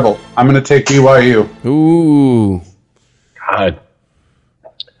be the rebel. I'm going to take BYU. Ooh. God.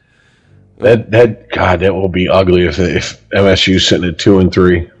 That will be ugly if MSU's sitting at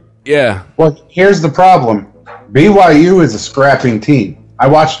 2-3. Yeah. Well, here's the problem. BYU is a scrapping team. I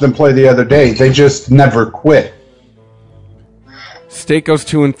watched them play the other day. They just never quit. State goes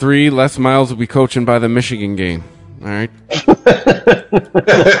 2-3. Les Miles will be coaching by the Michigan game. All right.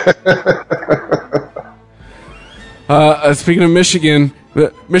 Speaking of Michigan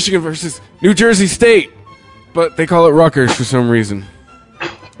versus New Jersey State, but they call it Rutgers for some reason.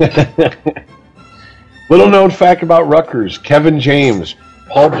 Little known fact about Rutgers: Kevin James,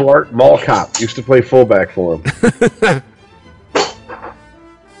 Paul Blart Mall Cop used to play fullback for him.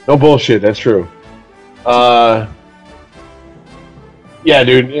 No bullshit, that's true. Yeah,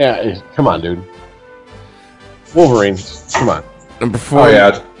 dude. Yeah, come on, dude. Wolverines, come on. Number 4. Oh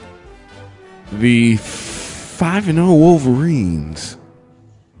yeah. The 5-0 Wolverines.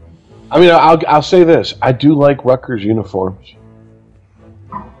 I mean, I'll say this: I do like Rutgers uniforms.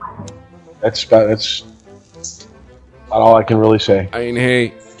 That's about all I can really say. I mean,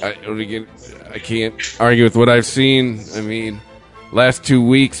 hey, I can't argue with what I've seen. I mean, last 2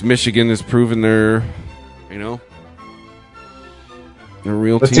 weeks, Michigan has proven they're a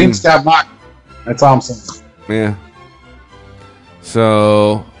real The team. team's got mocked. That's all I'm saying. Yeah.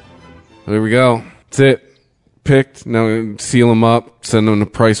 So, there we go. That's it. Picked. Now seal them up. Send them to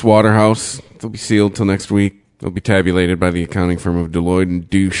Price Waterhouse. They'll be sealed till next week. They'll be tabulated by the accounting firm of Deloitte and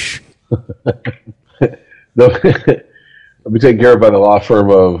Douche. They'll be taken care of by the law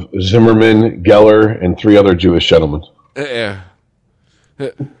firm of Zimmerman, Geller, and 3 other Jewish gentlemen. Yeah.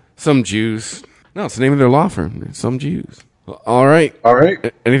 Some Jews. No, it's the name of their law firm. Some Jews. All right.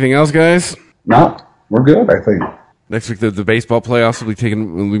 Anything else, guys? No, we're good, I think. Next week, the baseball playoffs will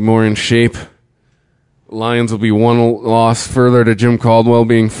be more in shape. Lions will be 1 loss further to Jim Caldwell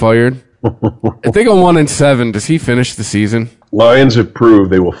being fired. If they go 1-7, does he finish the season? Lions have proved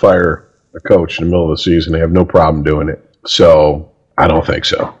they will fire a coach in the middle of the season. They have no problem doing it. So I don't think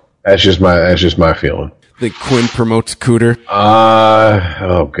so. That's just my feeling. Think Quinn promotes Cooter?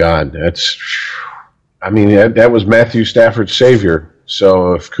 Oh God, that was Matthew Stafford's savior.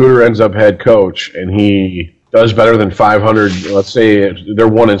 So if Cooter ends up head coach and he does better than 500, let's say they're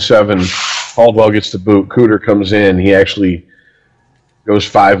 1-7, Caldwell gets the boot, Cooter comes in, he actually goes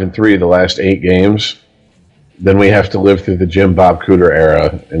 5-3 the last 8 games, then we have to live through the Jim Bob Cooter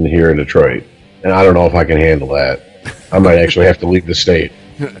era here in Detroit. And I don't know if I can handle that. I might actually have to leave the state.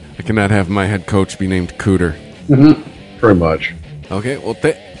 I cannot have my head coach be named Cooter. Mm-hmm. Pretty much. Okay, well,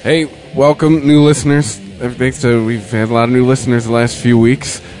 hey, welcome, new listeners. We've had a lot of new listeners the last few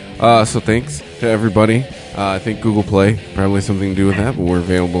weeks, so thanks to everybody. I think Google Play probably something to do with that, but we're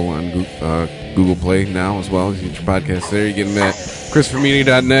available on Google Play now as well. You get your podcasts there. You get them at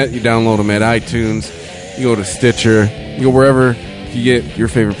ChristopherMedia.net. You download them at iTunes. You go to Stitcher. You go wherever you get your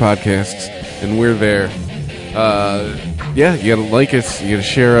favorite podcasts, and we're there. Yeah, you gotta like us, you gotta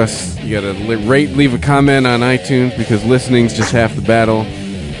share us, you gotta rate, leave a comment on iTunes, because listening's just half the battle,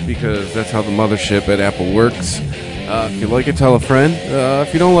 because that's how the mothership at Apple works. If you like it, tell a friend.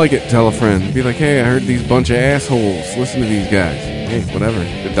 If you don't like it, tell a friend. Be like, hey, I heard these bunch of assholes. Listen to these guys. Hey, whatever.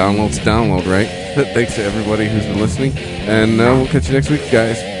 The download's download, right? Thanks to everybody who's been listening, and we'll catch you next week,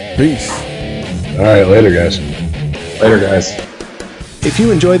 guys. Peace. All right, later, guys. Later, guys. If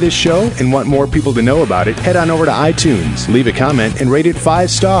you enjoy this show and want more people to know about it, head on over to iTunes, leave a comment, and rate it 5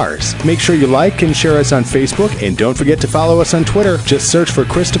 stars. Make sure you like and share us on Facebook, and don't forget to follow us on Twitter. Just search for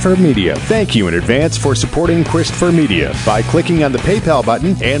Christopher Media. Thank you in advance for supporting Christopher Media by clicking on the PayPal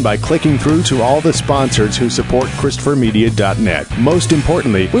button and by clicking through to all the sponsors who support ChristopherMedia.net. Most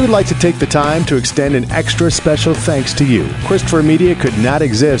importantly, we would like to take the time to extend an extra special thanks to you. Christopher Media could not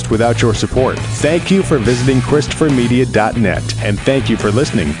exist without your support. Thank you for visiting ChristopherMedia.net, and thank you for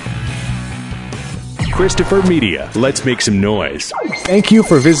listening. Christopher Media. Let's make some noise. Thank you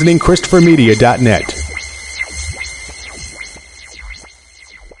for visiting ChristopherMedia.net.